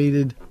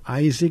elevated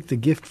Isaac, the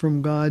gift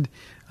from God,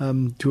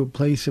 to a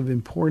place of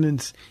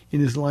importance in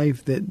his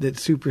life that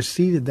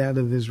superseded that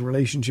of his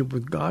relationship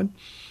with God.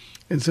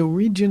 And so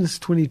read Genesis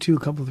 22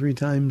 3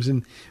 times,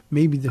 and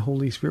maybe the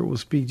Holy Spirit will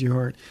speak to your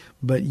heart.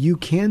 But you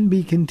can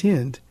be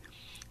content.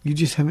 You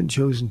just haven't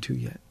chosen to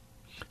yet.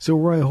 So,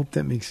 Roy, I hope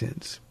that makes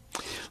sense.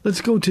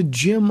 Let's go to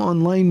Jim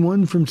on line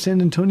 1 from San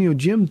Antonio.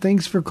 Jim,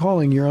 thanks for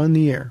calling. You're on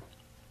the air.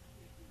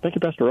 Thank you,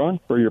 Pastor Ron,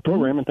 for your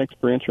program, and thanks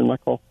for answering my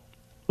call.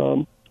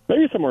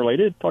 Maybe something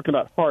related, talking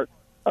about heart.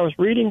 I was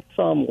reading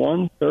Psalm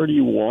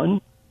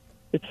 131.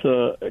 It's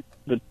the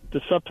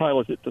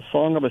subtitle is "The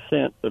Song of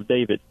Ascent of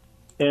David,"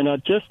 and I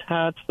just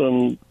had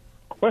some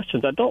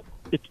questions.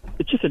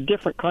 It's just a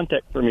different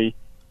context for me.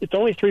 It's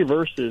only 3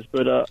 verses,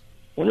 but I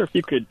wonder if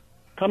you could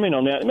comment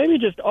on that, and maybe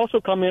just also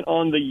comment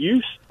on the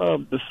use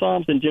of the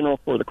Psalms in general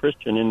for the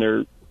Christian in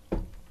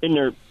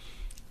their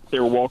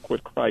walk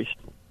with Christ.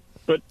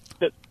 But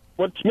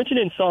what's mentioned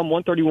in Psalm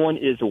 131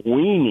 is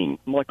weaning,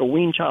 like a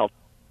weaned child.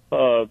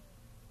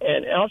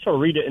 And also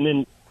read it and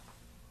then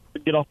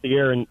get off the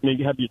air and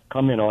maybe have you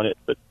comment on it.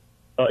 But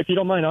if you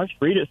don't mind, I'll just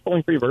read it. It's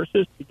only 3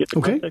 verses to get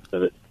the context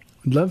of it.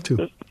 I'd love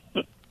to.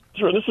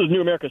 Sure, this is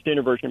New American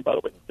Standard Version, by the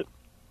way.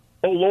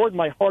 "O Lord,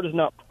 my heart is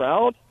not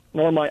proud,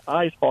 nor my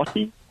eyes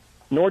haughty,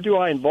 nor do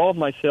I involve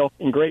myself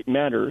in great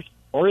matters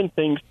or in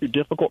things too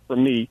difficult for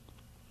me.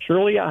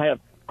 Surely I have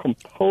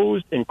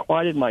composed and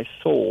quieted my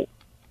soul,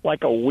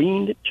 like a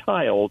weaned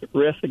child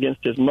rests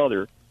against his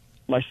mother.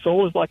 My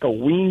soul is like a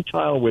weaned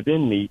child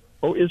within me.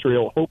 O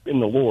Israel, hope in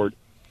the Lord,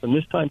 from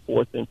this time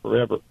forth and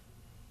forever."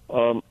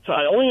 So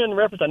the only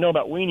reference I know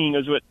about weaning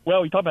is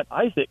we talk about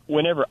Isaac.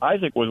 Whenever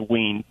Isaac was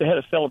weaned, they had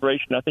a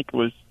celebration. I think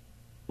it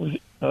was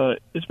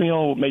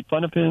Ishmael made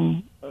fun of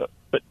him,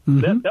 but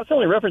that's the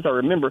only reference I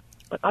remember.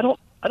 But I don't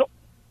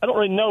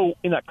really know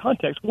in that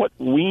context what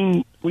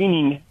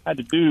weaning had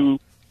to do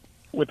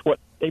with what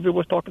David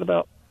was talking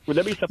about. Would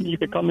that be something you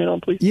could comment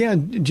on, please? Yeah,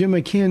 Jim,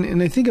 I can.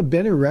 And I think a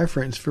better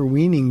reference for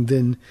weaning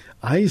than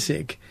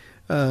Isaac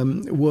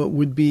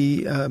would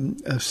be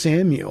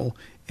Samuel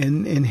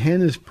and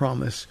Hannah's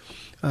promise.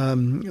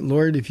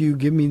 Lord, if you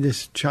give me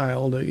this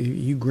child,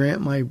 you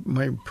grant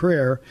my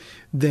prayer,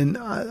 then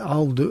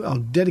I'll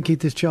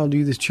dedicate this child to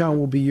you. This child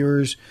will be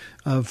yours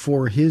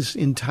for his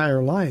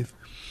entire life.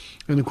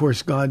 And of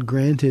course, God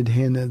granted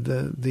Hannah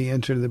the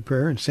answer to the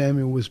prayer, and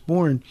Samuel was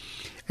born.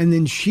 And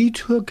then she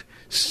took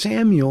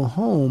Samuel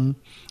home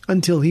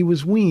until he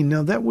was weaned.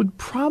 Now, that would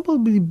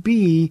probably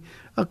be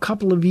a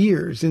couple of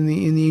years in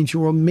the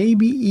ancient world,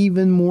 maybe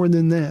even more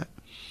than that.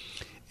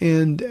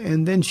 And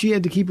then she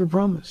had to keep her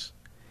promise.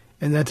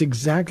 And that's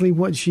exactly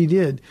what she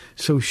did.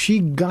 So she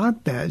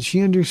got that.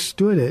 She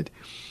understood it.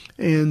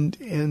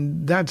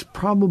 And that's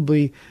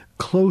probably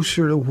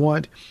closer to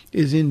what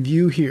is in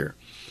view here.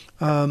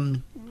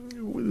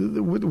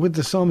 What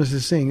the psalmist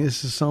is saying,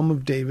 this is a psalm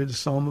of David, a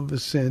psalm of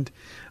ascent.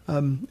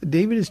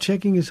 David is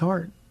checking his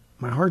heart.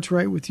 My heart's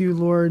right with you,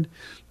 Lord.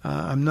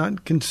 I'm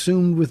not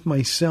consumed with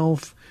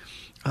myself.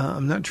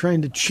 I'm not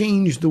trying to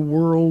change the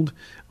world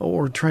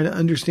or try to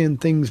understand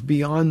things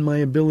beyond my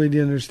ability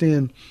to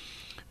understand.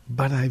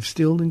 But I've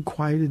still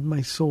quieted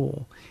my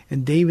soul.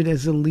 And David,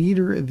 as a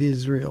leader of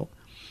Israel,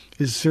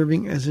 is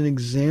serving as an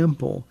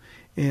example.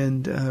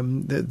 And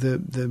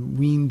the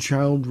weaned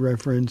child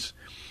reference,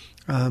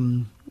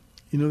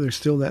 there's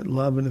still that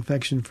love and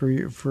affection for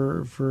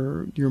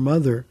your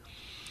mother.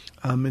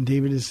 And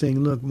David is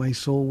saying, look, my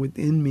soul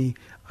within me,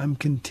 I'm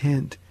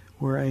content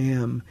where I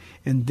am.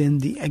 And then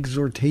the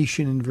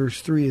exhortation in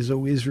verse 3 is,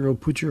 O Israel,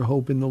 put your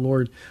hope in the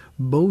Lord,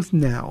 both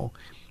now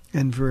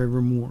and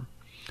forevermore.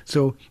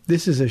 So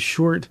this is a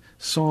short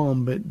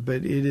psalm,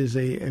 but it is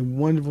a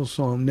wonderful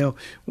psalm. Now,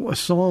 a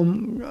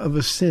psalm of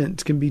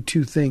ascent can be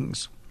 2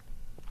 things.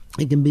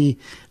 It can be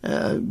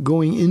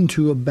going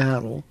into a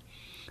battle,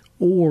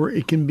 or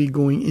it can be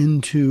going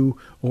into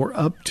or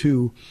up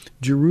to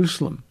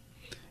Jerusalem,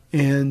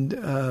 and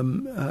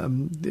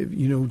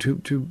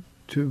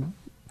to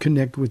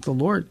connect with the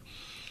Lord.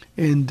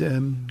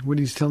 And what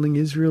he's telling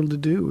Israel to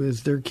do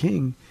as their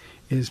king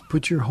is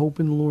put your hope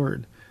in the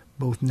Lord,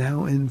 both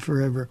now and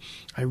forever.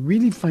 I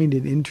really find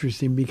it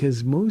interesting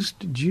because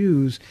most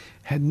Jews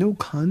had no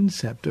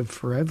concept of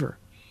forever.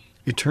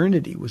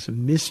 Eternity was a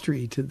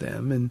mystery to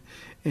them,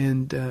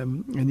 and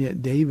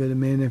yet David, a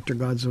man after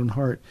God's own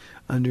heart,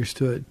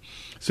 understood.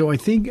 So I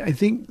think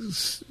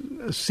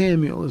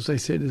Samuel, as I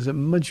said, is a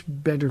much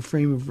better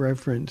frame of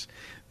reference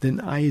than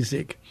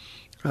Isaac.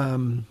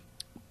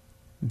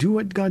 Do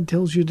what God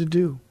tells you to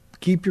do.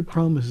 Keep your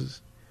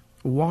promises.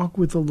 Walk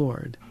with the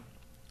Lord.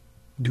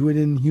 Do it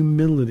in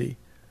humility.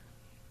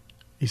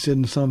 He said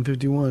in Psalm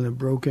 51, a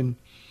broken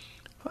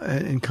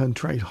and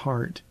contrite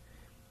heart,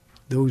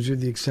 those are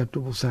the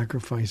acceptable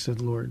sacrifice of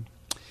the Lord.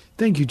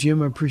 Thank you,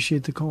 Jim. I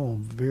appreciate the call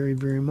very,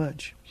 very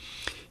much.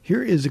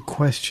 Here is a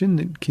question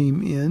that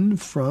came in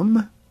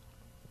from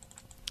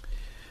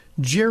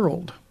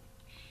Gerald.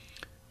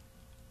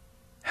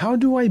 How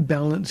do I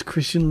balance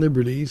Christian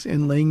liberties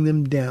and laying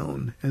them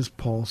down, as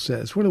Paul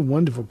says? What a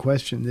wonderful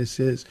question this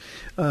is.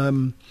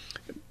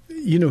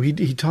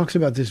 He talks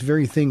about this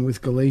very thing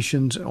with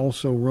Galatians,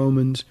 also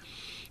Romans.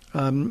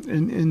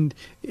 And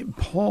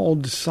Paul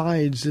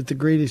decides that the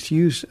greatest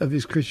use of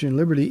his Christian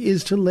liberty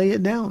is to lay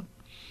it down.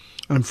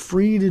 I'm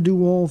free to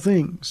do all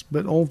things,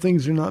 but all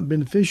things are not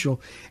beneficial.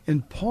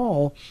 And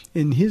Paul,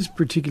 in his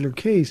particular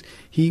case,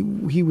 he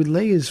would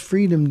lay his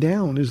freedom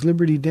down, his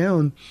liberty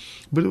down,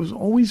 but it was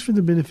always for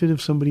the benefit of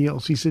somebody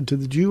else. He said, to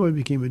the Jew, I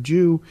became a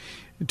Jew.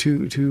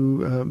 To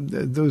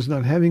those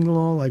not having the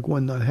law, like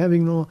one not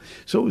having the law.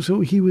 So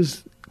he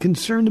was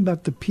concerned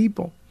about the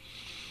people.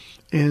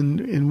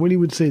 And what he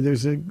would say,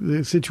 there's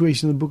the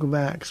situation in the book of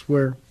Acts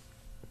where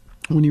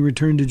when he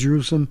returned to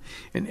Jerusalem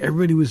and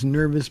everybody was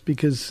nervous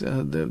because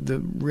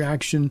the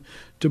reaction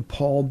to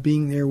Paul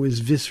being there was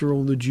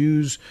visceral. The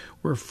Jews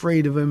were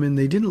afraid of him and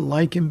they didn't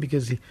like him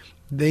because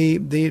they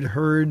had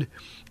heard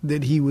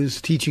that he was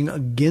teaching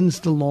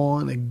against the law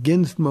and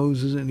against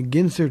Moses and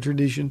against their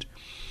traditions.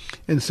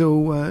 And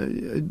so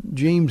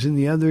James and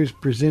the others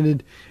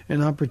presented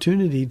an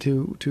opportunity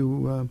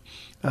to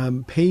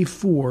pay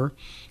for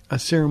a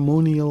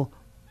ceremonial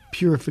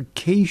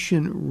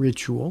purification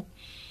ritual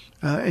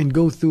and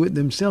go through it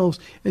themselves.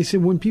 They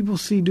said, when people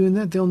see you doing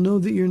that, they'll know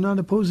that you're not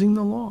opposing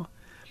the law.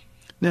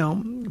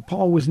 Now,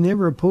 Paul was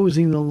never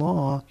opposing the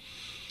law,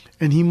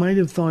 and he might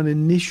have thought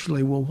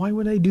initially, well, why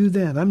would I do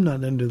that? I'm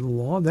not under the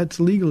law. That's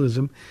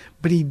legalism.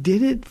 But he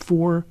did it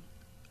for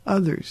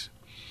others.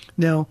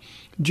 Now,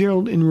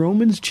 Gerald, in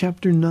Romans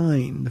chapter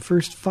 9, the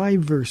first 5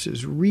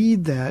 verses,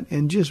 read that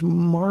and just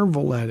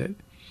marvel at it.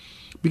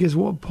 Because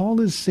what Paul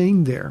is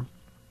saying there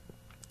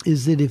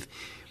is that if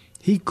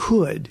he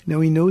could, now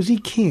he knows he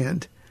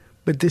can't,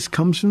 but this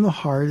comes from the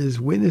heart as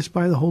witnessed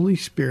by the Holy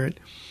Spirit,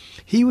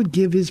 he would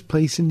give his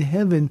place in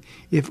heaven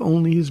if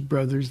only his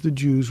brothers, the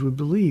Jews, would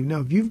believe. Now,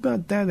 if you've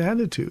got that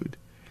attitude,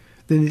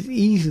 then it's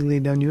easy to lay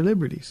down your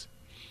liberties.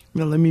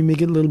 Now, let me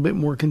make it a little bit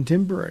more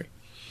contemporary.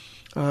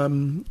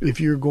 If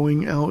you're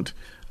going out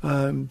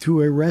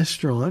to a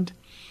restaurant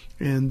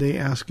and they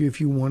ask you if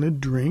you want a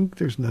drink,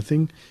 there's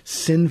nothing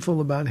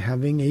sinful about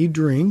having a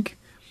drink.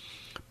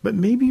 But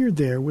maybe you're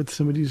there with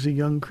somebody who's a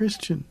young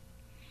Christian.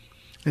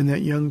 And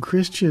that young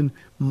Christian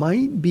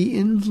might be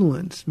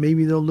influenced.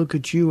 Maybe they'll look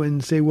at you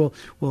and say, well,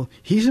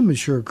 he's a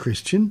mature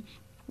Christian,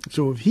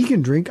 so if he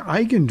can drink,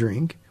 I can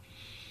drink.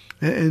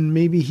 And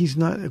maybe he's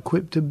not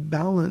equipped to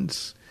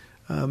balance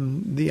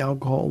the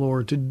alcohol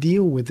or to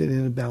deal with it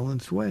in a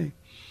balanced way.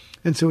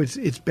 And so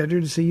it's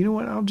better to say, you know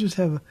what, I'll just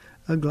have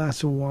a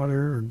glass of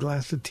water or a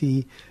glass of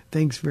tea,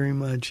 thanks very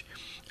much,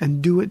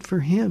 and do it for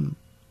him.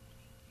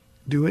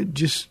 Do it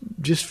just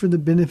for the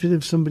benefit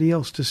of somebody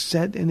else, to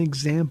set an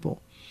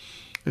example.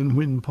 And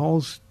when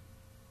Paul's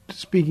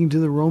speaking to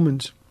the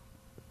Romans,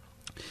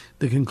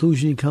 the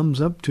conclusion he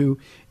comes up to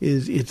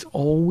is it's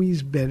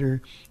always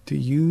better to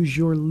use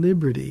your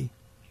liberty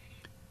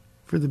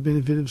for the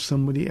benefit of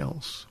somebody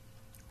else.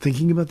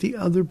 Thinking about the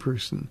other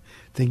person,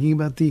 thinking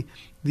about the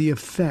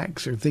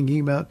effects, or thinking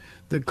about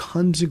the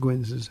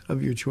consequences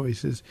of your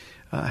choices,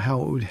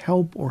 how it would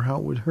help or how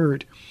it would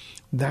hurt.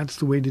 That's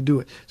the way to do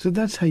it. So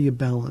that's how you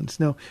balance.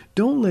 Now,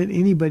 don't let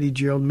anybody,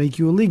 Gerald, make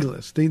you a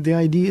legalist. The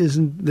idea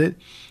isn't that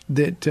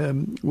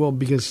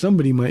because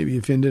somebody might be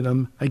offended,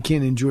 I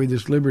can't enjoy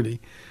this liberty.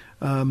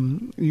 I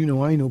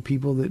know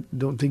people that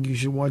don't think you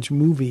should watch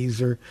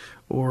movies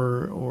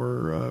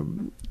or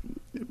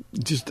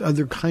just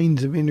other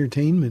kinds of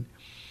entertainment.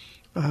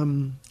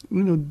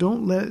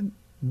 Don't let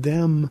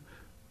them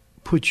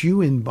put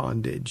you in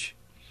bondage.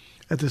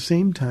 At the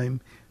same time,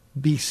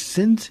 be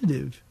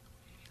sensitive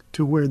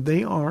to where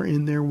they are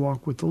in their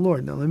walk with the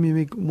Lord. Now, let me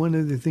make one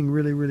other thing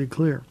really, really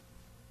clear.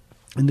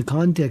 In the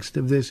context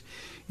of this,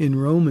 in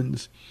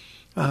Romans,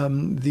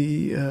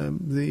 the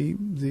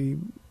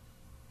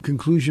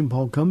conclusion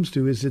Paul comes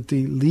to is that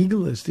the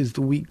legalist is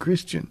the weak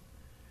Christian.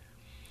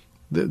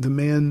 The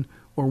man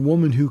or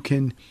woman who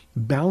can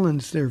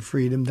balance their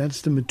freedom,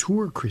 that's the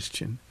mature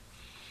Christian.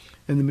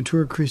 And the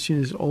mature Christian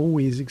is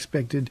always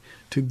expected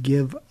to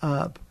give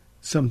up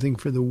something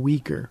for the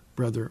weaker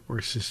brother or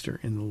sister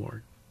in the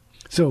Lord.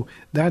 So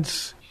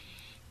that's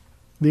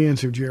the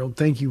answer, Gerald.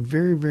 Thank you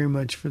very, very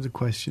much for the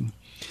question.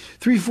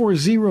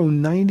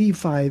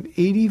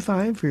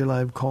 340-9585 for your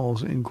live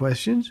calls and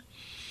questions.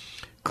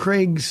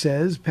 Craig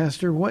says,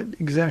 Pastor, what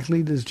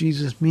exactly does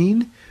Jesus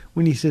mean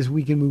when he says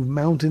we can move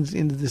mountains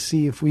into the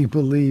sea if we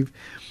believe?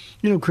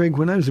 Craig,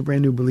 when I was a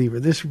brand new believer,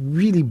 this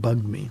really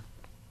bugged me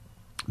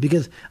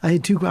because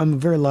I'm a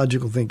very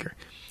logical thinker.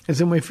 And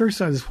so my first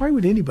thought is, why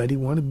would anybody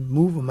want to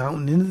move a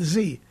mountain into the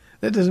sea?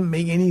 That doesn't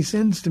make any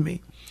sense to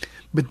me.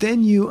 But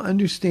then you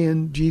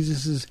understand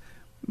Jesus'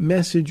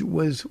 message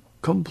was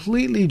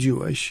completely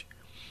Jewish,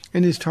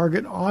 and his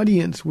target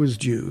audience was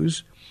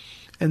Jews.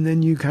 And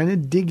then you kind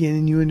of dig in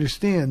and you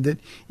understand that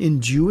in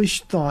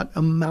Jewish thought,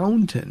 a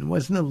mountain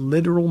wasn't a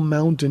literal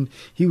mountain.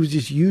 He was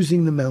just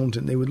using the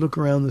mountain. They would look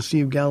around the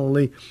Sea of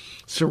Galilee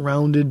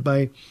surrounded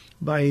by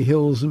by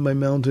hills and by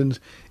mountains.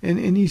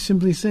 And he's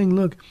simply saying,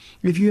 look,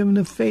 if you have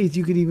enough faith,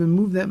 you could even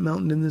move that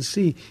mountain in the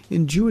sea.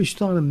 In Jewish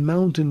thought, a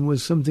mountain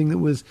was something that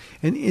was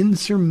an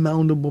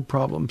insurmountable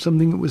problem,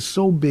 something that was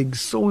so big,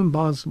 so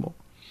impossible.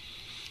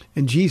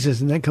 And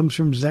Jesus, and that comes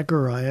from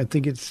Zechariah, I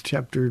think it's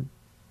chapter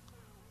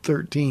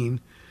 13.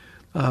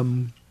 I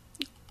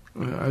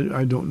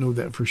don't know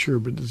that for sure,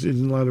 but it's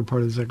in the latter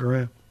part of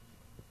Zechariah.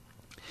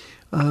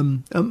 A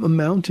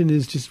mountain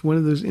is just one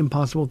of those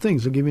impossible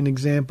things. I'll give you an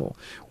example.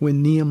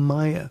 When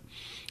Nehemiah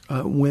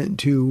went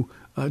to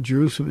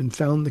Jerusalem and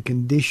found the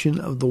condition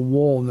of the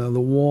wall. Now,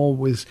 the wall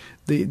was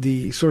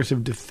the source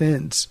of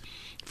defense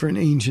for an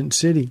ancient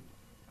city.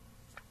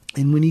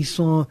 And when he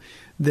saw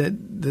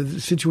that the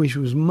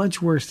situation was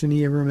much worse than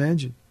he ever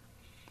imagined.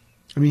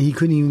 I mean, he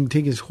couldn't even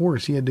take his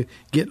horse. He had to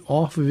get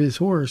off of his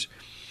horse,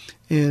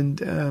 and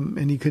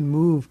he couldn't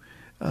move.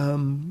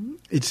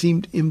 It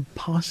seemed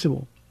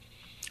impossible.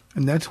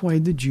 And that's why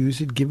the Jews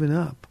had given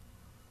up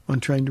on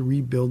trying to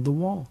rebuild the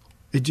wall.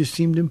 It just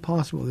seemed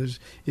impossible. It's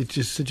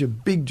just such a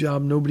big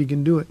job, nobody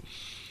can do it.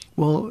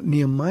 Well,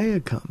 Nehemiah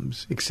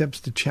comes, accepts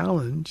the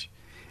challenge,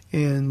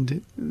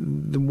 and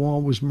the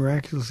wall was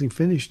miraculously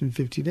finished in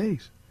 50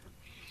 days.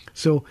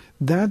 So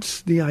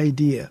that's the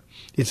idea.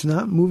 It's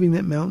not moving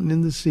that mountain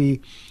in the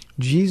sea.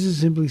 Jesus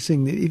is simply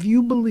saying that if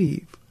you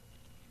believe,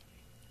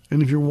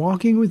 and if you're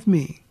walking with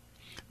me,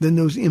 then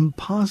those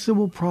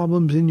impossible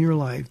problems in your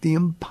life, the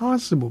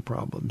impossible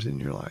problems in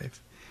your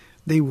life,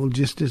 they will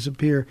just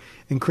disappear.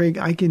 And Craig,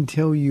 I can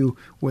tell you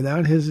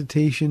without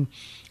hesitation,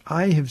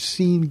 I have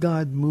seen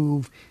God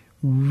move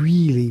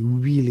really,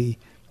 really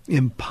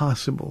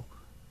impossible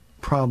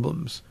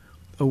problems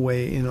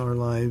away in our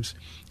lives,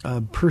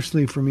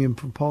 personally for me and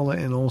for Paula,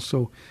 and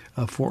also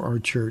for our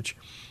church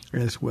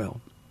as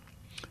well.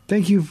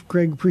 Thank you,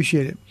 Craig.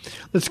 Appreciate it.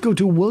 Let's go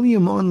to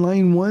William on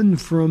line 1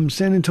 from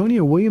San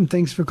Antonio. William,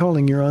 thanks for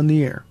calling. You're on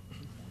the air.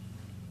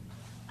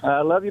 I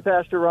love you,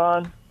 Pastor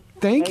Ron.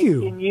 Thank you.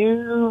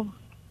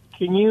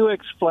 Can you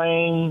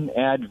explain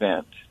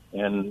Advent,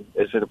 and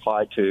is it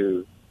applied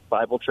to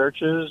Bible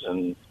churches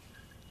and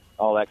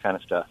all that kind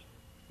of stuff?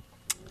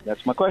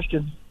 That's my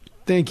question.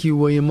 Thank you,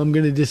 William. I'm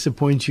going to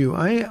disappoint you.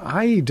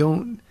 I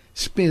don't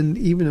spend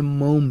even a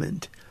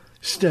moment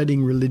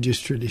studying religious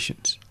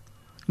traditions.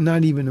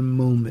 Not even a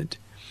moment.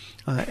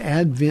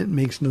 Advent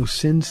makes no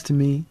sense to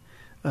me.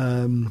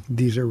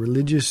 These are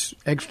religious,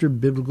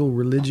 extra-biblical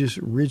religious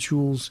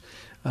rituals,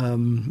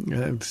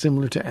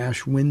 similar to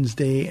Ash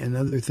Wednesday and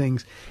other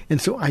things.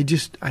 And so I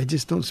just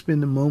don't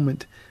spend a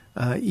moment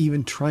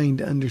even trying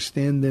to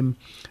understand them.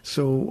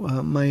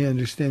 So my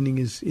understanding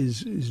is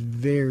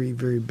very,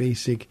 very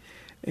basic.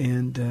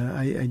 And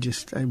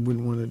I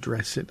wouldn't want to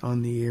address it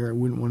on the air. I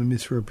wouldn't want to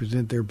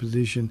misrepresent their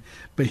position.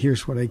 But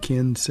here's what I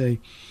can say.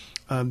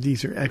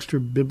 These are extra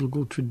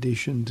biblical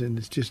traditions, and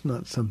it's just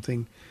not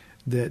something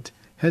that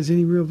has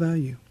any real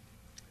value.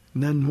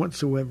 None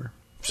whatsoever.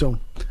 So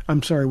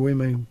I'm sorry,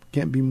 William, I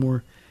can't be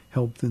more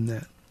help than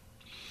that.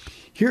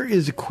 Here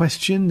is a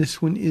question.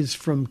 This one is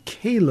from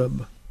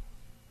Caleb.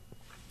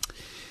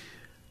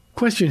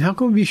 Question, how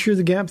can we be sure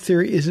the gap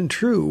theory isn't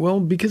true?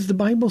 Well, because the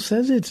Bible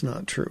says it's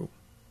not true.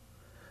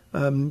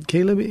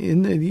 Caleb,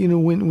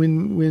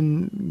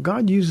 when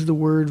God uses the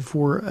word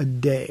for a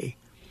day,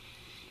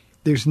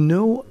 there's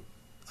no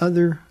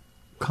other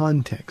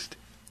context.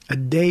 A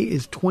day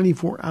is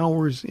 24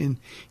 hours in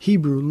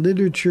Hebrew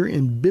literature,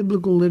 in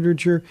biblical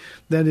literature.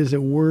 That is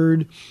a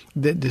word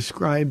that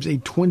describes a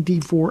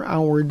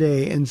 24-hour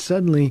day. And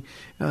suddenly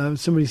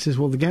somebody says,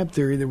 well, the gap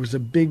theory, there was a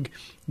big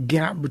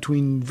gap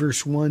between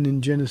verse 1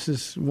 in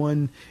Genesis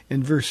 1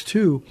 and verse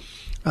 2.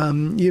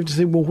 You have to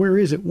say, well, where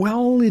is it?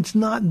 Well, it's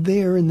not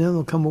there. And then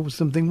they'll come up with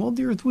something. Well,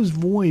 the earth was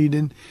void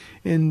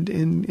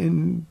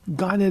and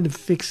God had to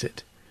fix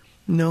it.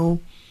 No,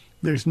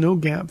 there's no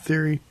gap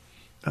theory.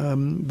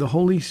 The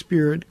Holy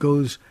Spirit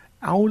goes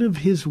out of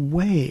his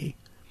way.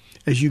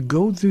 As you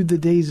go through the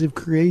days of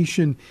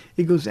creation,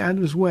 it goes out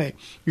of his way.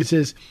 It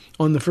says,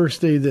 on the first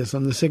day this,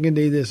 on the second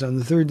day this, on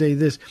the third day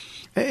this.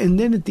 And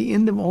then at the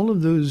end of all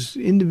of those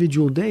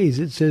individual days,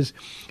 it says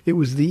it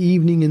was the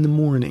evening and the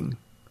morning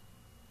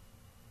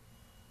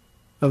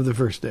of the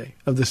first day,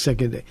 of the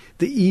second day.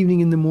 The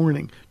evening and the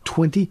morning,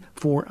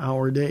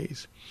 24-hour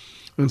days.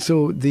 And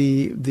so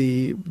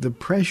the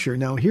pressure.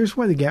 Now, here's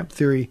why the gap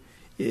theory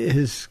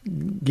has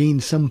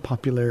gained some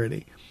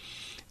popularity.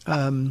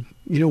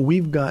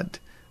 We've got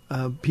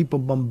people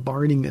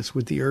bombarding us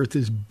with the earth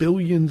is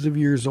billions of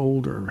years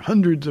old or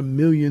hundreds of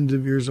millions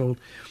of years old.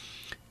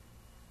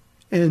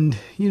 And,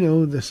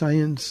 the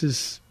science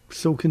is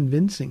so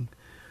convincing.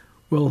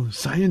 Well,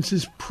 science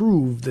has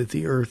proved that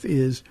the earth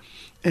is,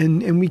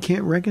 and we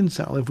can't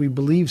reconcile. If we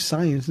believe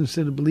science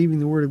instead of believing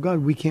the Word of God,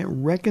 we can't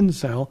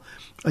reconcile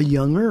a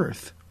young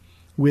earth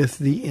with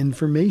the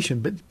information.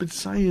 But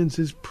science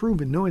has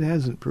proven. No, it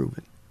hasn't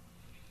proven.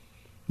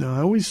 Now,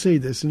 I always say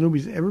this, and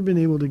nobody's ever been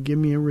able to give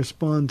me a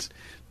response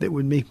that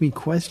would make me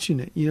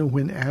question it.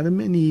 When Adam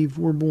and Eve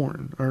were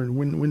born, or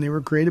when they were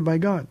created by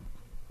God,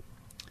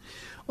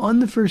 on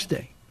the first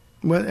day,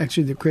 Well,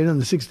 actually, they're created on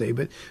the sixth day,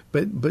 but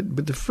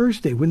the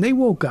first day, when they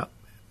woke up,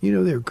 they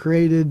were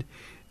created.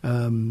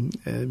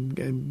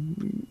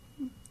 And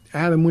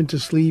Adam went to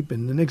sleep,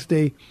 and the next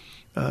day,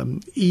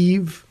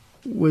 Eve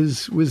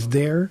was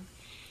there.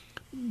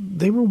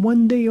 They were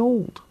 1 day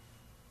old,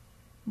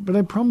 but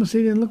I promise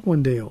they didn't look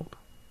 1 day old.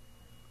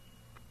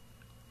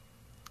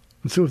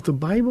 And so, if the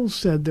Bible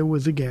said there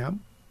was a gap,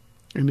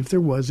 and if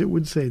there was, it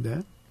would say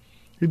that.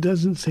 It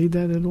doesn't say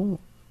that at all.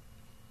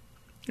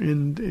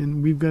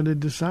 And we've got to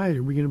decide,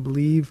 are we going to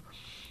believe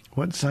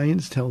what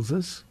science tells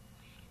us?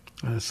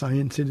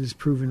 Science that is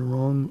proven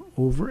wrong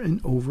over and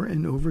over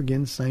and over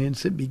again.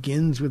 Science that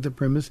begins with the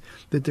premise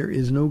that there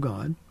is no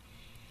God.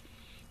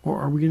 Or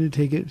are we going to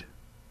take it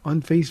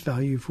on face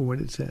value for what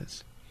it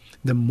says?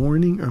 The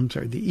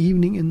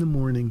evening and the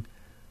morning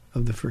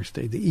of the first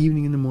day. The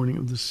evening and the morning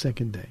of the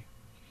second day.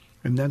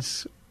 And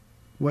that's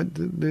what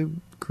the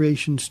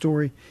creation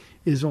story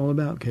is all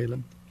about,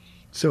 Caleb.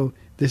 So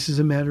this is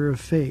a matter of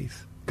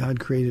faith. God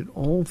created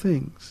all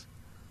things.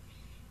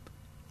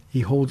 He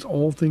holds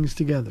all things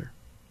together.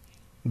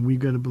 And we've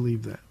got to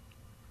believe that.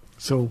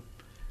 So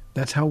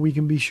that's how we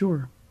can be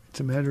sure. It's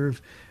a matter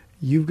of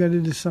you've got to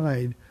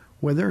decide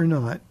whether or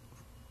not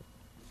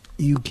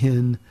you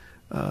can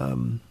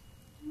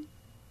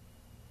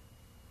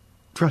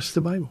trust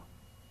the Bible.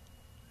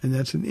 And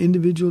that's an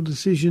individual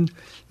decision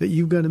that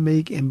you've got to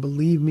make. And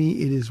believe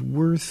me, it is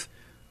worth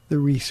the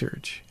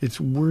research. It's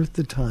worth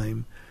the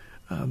time.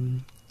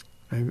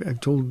 I've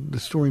told the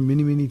story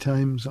many, many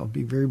times. I'll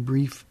be very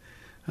brief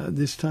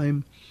this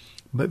time.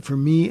 But for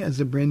me, as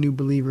a brand new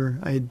believer,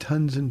 I had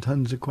tons and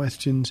tons of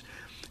questions.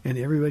 And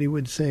everybody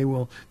would say,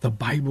 well, the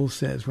Bible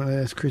says. When I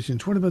asked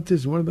Christians, what about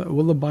this? What about,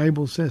 well, the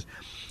Bible says.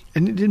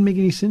 And it didn't make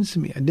any sense to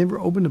me. I'd never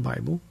opened a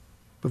Bible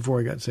before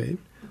I got saved.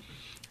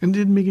 And it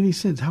didn't make any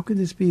sense. How could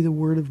this be the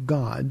Word of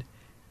God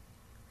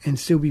and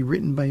still be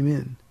written by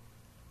men?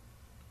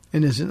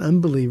 And as an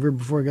unbeliever,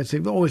 before I got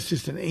saved, it's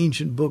just an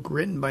ancient book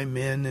written by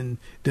men and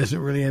doesn't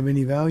really have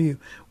any value.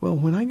 Well,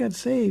 when I got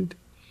saved,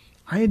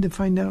 I had to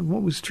find out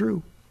what was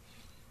true.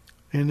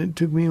 And it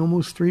took me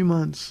almost 3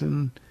 months,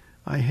 and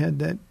I had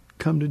that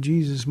come to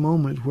Jesus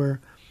moment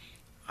where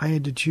I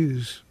had to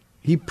choose.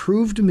 He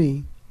proved to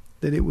me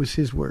that it was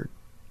His Word.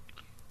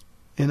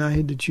 And I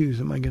had to choose,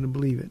 am I going to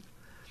believe it?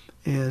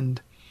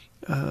 And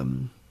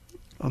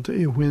I'll tell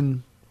you,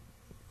 when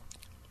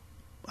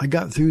I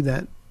got through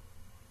that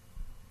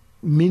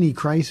mini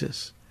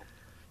crisis,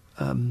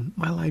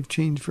 my life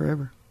changed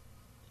forever.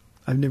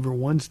 I've never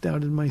once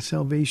doubted my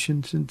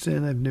salvation since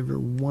then. I've never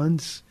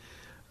once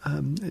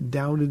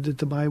doubted that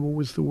the Bible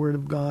was the Word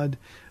of God.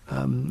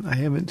 I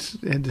haven't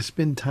had to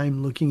spend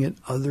time looking at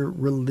other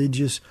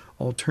religious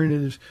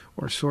alternatives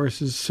or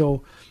sources.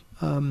 So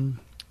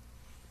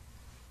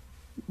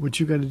what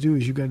you got to do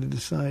is you got to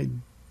decide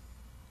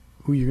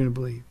who you're going to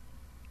believe.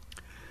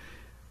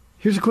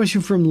 Here's a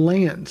question from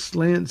Lance.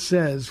 Lance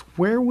says,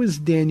 where was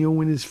Daniel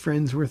when his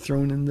friends were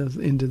thrown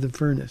into the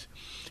furnace?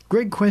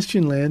 Great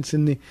question, Lance.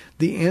 And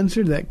the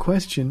answer to that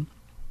question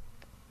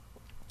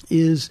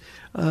is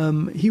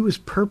he was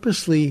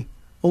purposely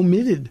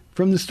omitted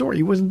from the story.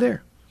 He wasn't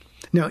there.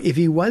 Now, if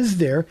he was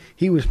there,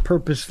 he was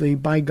purposely,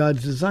 by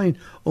God's design,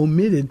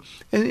 omitted.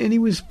 And he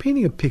was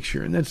painting a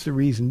picture, and that's the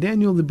reason.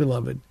 Daniel the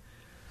beloved.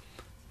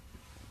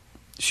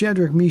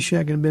 Shadrach,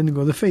 Meshach, and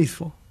Abednego, the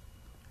faithful.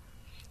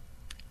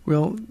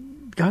 Well,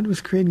 God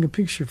was creating a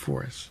picture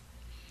for us.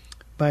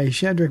 By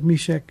Shadrach,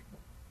 Meshach,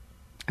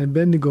 and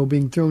Abednego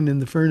being thrown in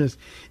the furnace,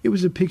 it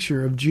was a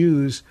picture of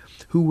Jews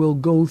who will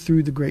go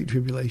through the Great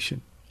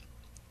Tribulation.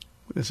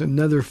 There's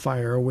another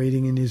fire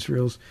awaiting in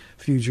Israel's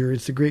future.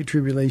 It's the Great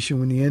Tribulation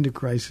when the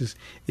Antichrist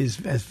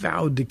has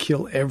vowed to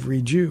kill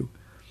every Jew.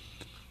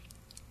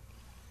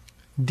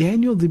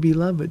 Daniel the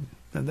beloved.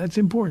 Now that's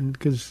important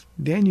because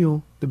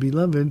Daniel the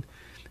beloved,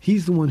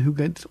 he's the one who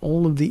gets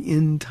all of the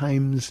end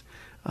times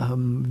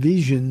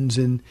visions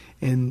and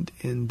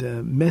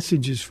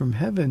messages from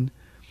heaven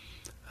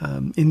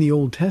in the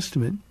Old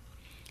Testament.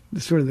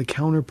 Sort of the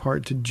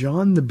counterpart to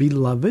John the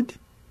beloved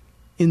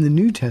in the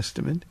New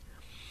Testament.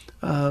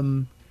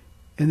 And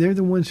they're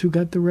the ones who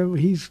got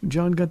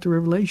John got the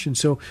revelation.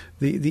 So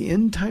the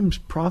end times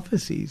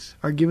prophecies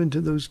are given to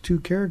those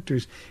two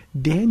characters.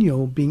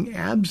 Daniel, being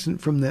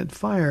absent from that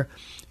fire,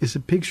 is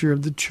a picture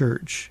of the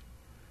church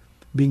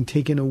being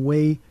taken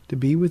away to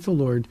be with the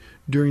Lord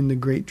during the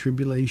Great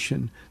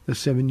Tribulation, the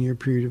 7-year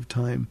period of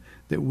time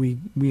that we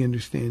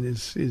understand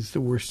is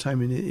the worst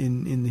time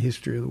in the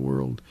history of the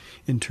world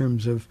in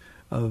terms of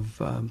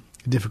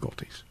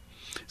difficulties.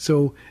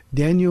 So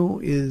Daniel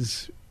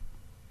is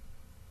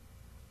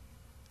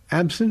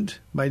absent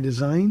by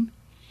design.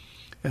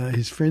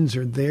 His friends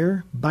are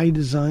there by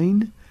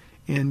design,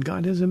 and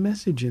God has a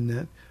message in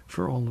that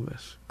for all of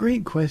us.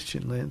 Great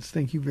question, Lance.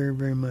 Thank you very,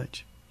 very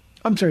much.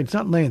 I'm sorry, it's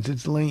not Lance,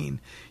 it's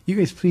Lane. You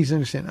guys please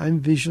understand, I'm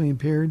visually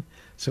impaired,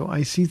 so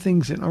I see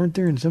things that aren't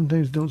there and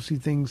sometimes don't see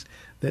things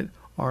that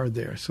are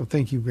there. So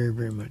thank you very,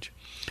 very much.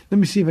 Let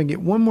me see if I can get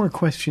one more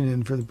question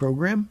in for the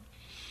program.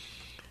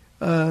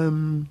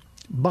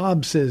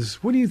 Bob says,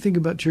 what do you think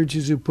about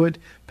churches who put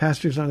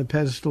pastors on a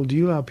pedestal? Do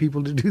you allow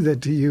people to do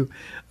that to you?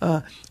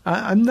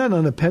 I'm not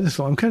on a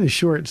pedestal. I'm kind of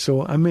short,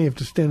 so I may have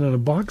to stand on a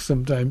box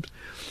sometimes.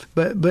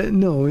 But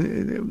no,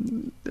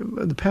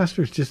 the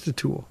pastor is just a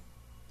tool.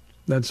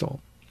 That's all.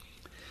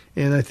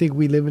 And I think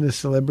we live in a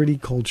celebrity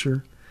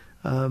culture.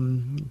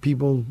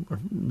 People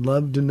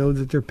love to know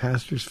that their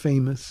pastor's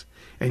famous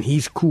and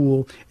he's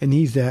cool and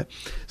he's that.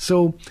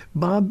 So,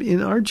 Bob,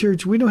 in our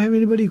church, we don't have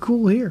anybody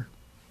cool here.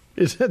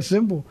 It's that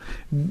simple.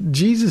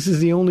 Jesus is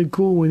the only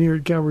cool one here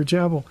at Calvary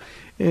Chapel,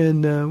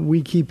 and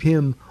we keep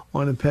him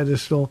on a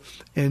pedestal.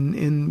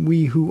 And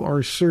we who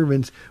are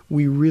servants,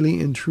 we really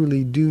and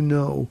truly do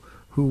know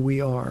who we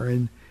are.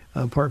 And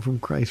apart from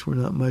Christ, we're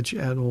not much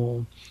at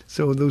all.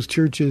 So those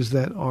churches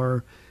that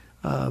are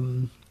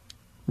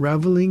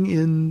reveling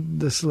in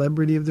the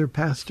celebrity of their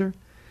pastor,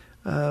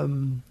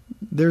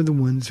 they're the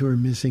ones who are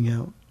missing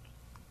out.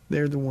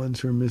 They're the ones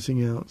who are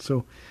missing out.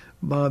 So,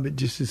 Bob, it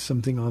just is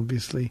something,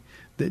 obviously,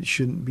 that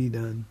shouldn't be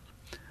done.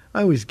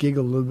 I always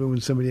giggle a little bit when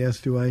somebody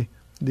asks,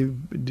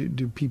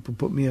 do people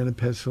put me on a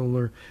pedestal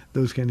or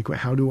those kind of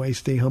questions? How do I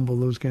stay humble?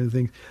 Those kind of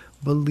things.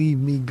 Believe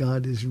me,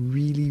 God is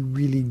really,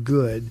 really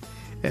good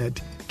at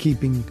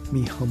keeping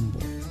me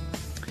humble.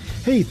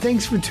 Hey,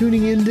 thanks for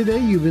tuning in today.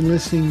 You've been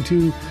listening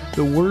to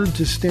The Word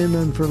to Stand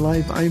On for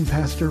Life. I'm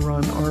Pastor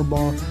Ron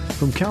Arbaugh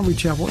from Calvary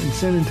Chapel in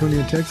San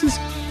Antonio, Texas.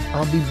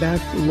 I'll be back,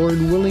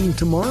 Lord willing,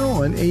 tomorrow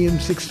on AM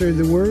 630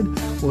 The Word.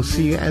 We'll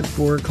see you at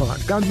 4 o'clock.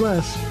 God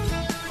bless.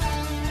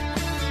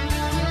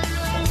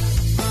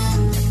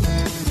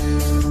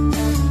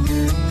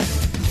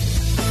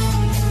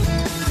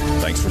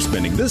 Thanks for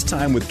spending this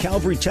time with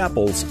Calvary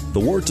Chapel's The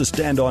Word to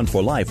Stand On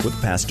for Life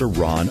with Pastor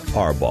Ron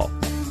Arbaugh.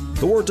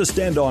 The Word to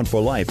Stand On for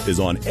Life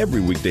is on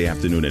every weekday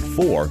afternoon at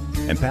 4,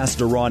 and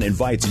Pastor Ron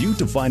invites you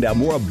to find out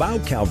more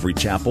about Calvary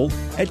Chapel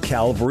at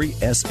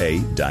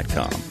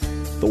calvarysa.com.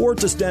 The Word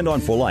to Stand On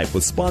for Life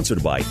was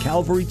sponsored by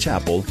Calvary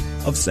Chapel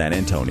of San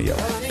Antonio.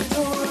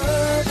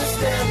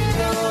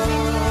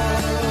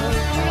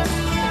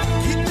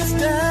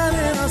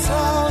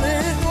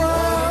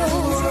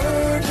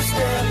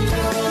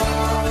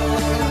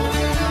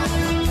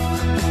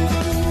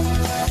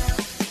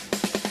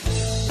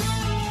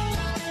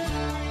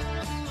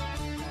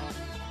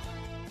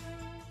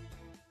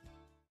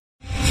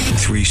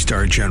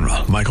 Three-star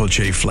General Michael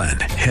J. Flynn,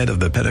 head of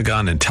the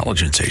Pentagon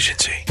Intelligence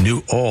Agency,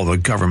 knew all the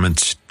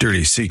government's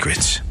dirty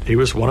secrets. He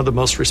was one of the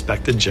most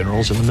respected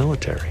generals in the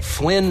military.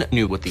 Flynn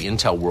knew what the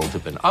intel world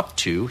had been up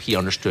to. He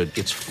understood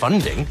its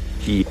funding.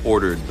 He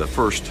ordered the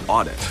first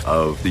audit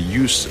of the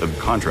use of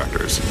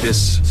contractors.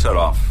 This set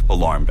off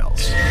alarm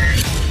bells.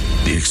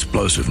 The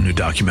explosive new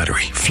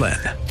documentary, Flynn,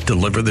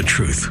 Deliver the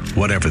Truth,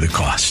 Whatever the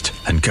Cost,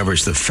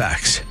 uncovers the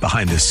facts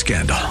behind this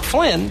scandal.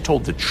 Flynn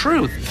told the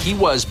truth. He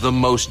was the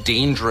most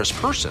dangerous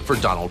person for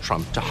Donald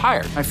Trump to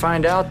hire. I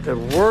find out the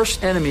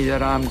worst enemy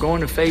that I'm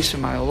going to face in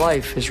my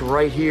life is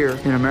right here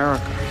in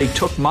America. They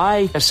took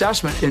my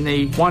assessment and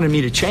they wanted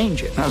me to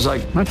change it. And I was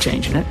like, I'm not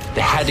changing it.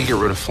 They had to get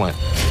rid of Flynn.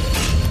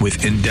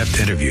 With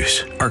in-depth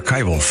interviews,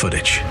 archival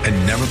footage,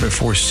 and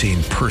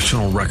never-before-seen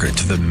personal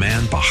records of the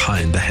man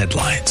behind the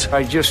headlines.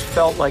 I just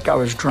felt like I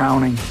was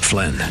drowning.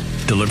 Flynn,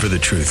 Deliver the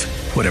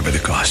Truth, Whatever the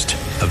Cost.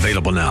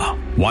 Available now.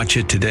 Watch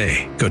it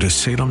today. Go to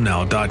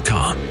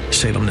salemnow.com.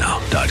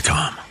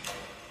 salemnow.com.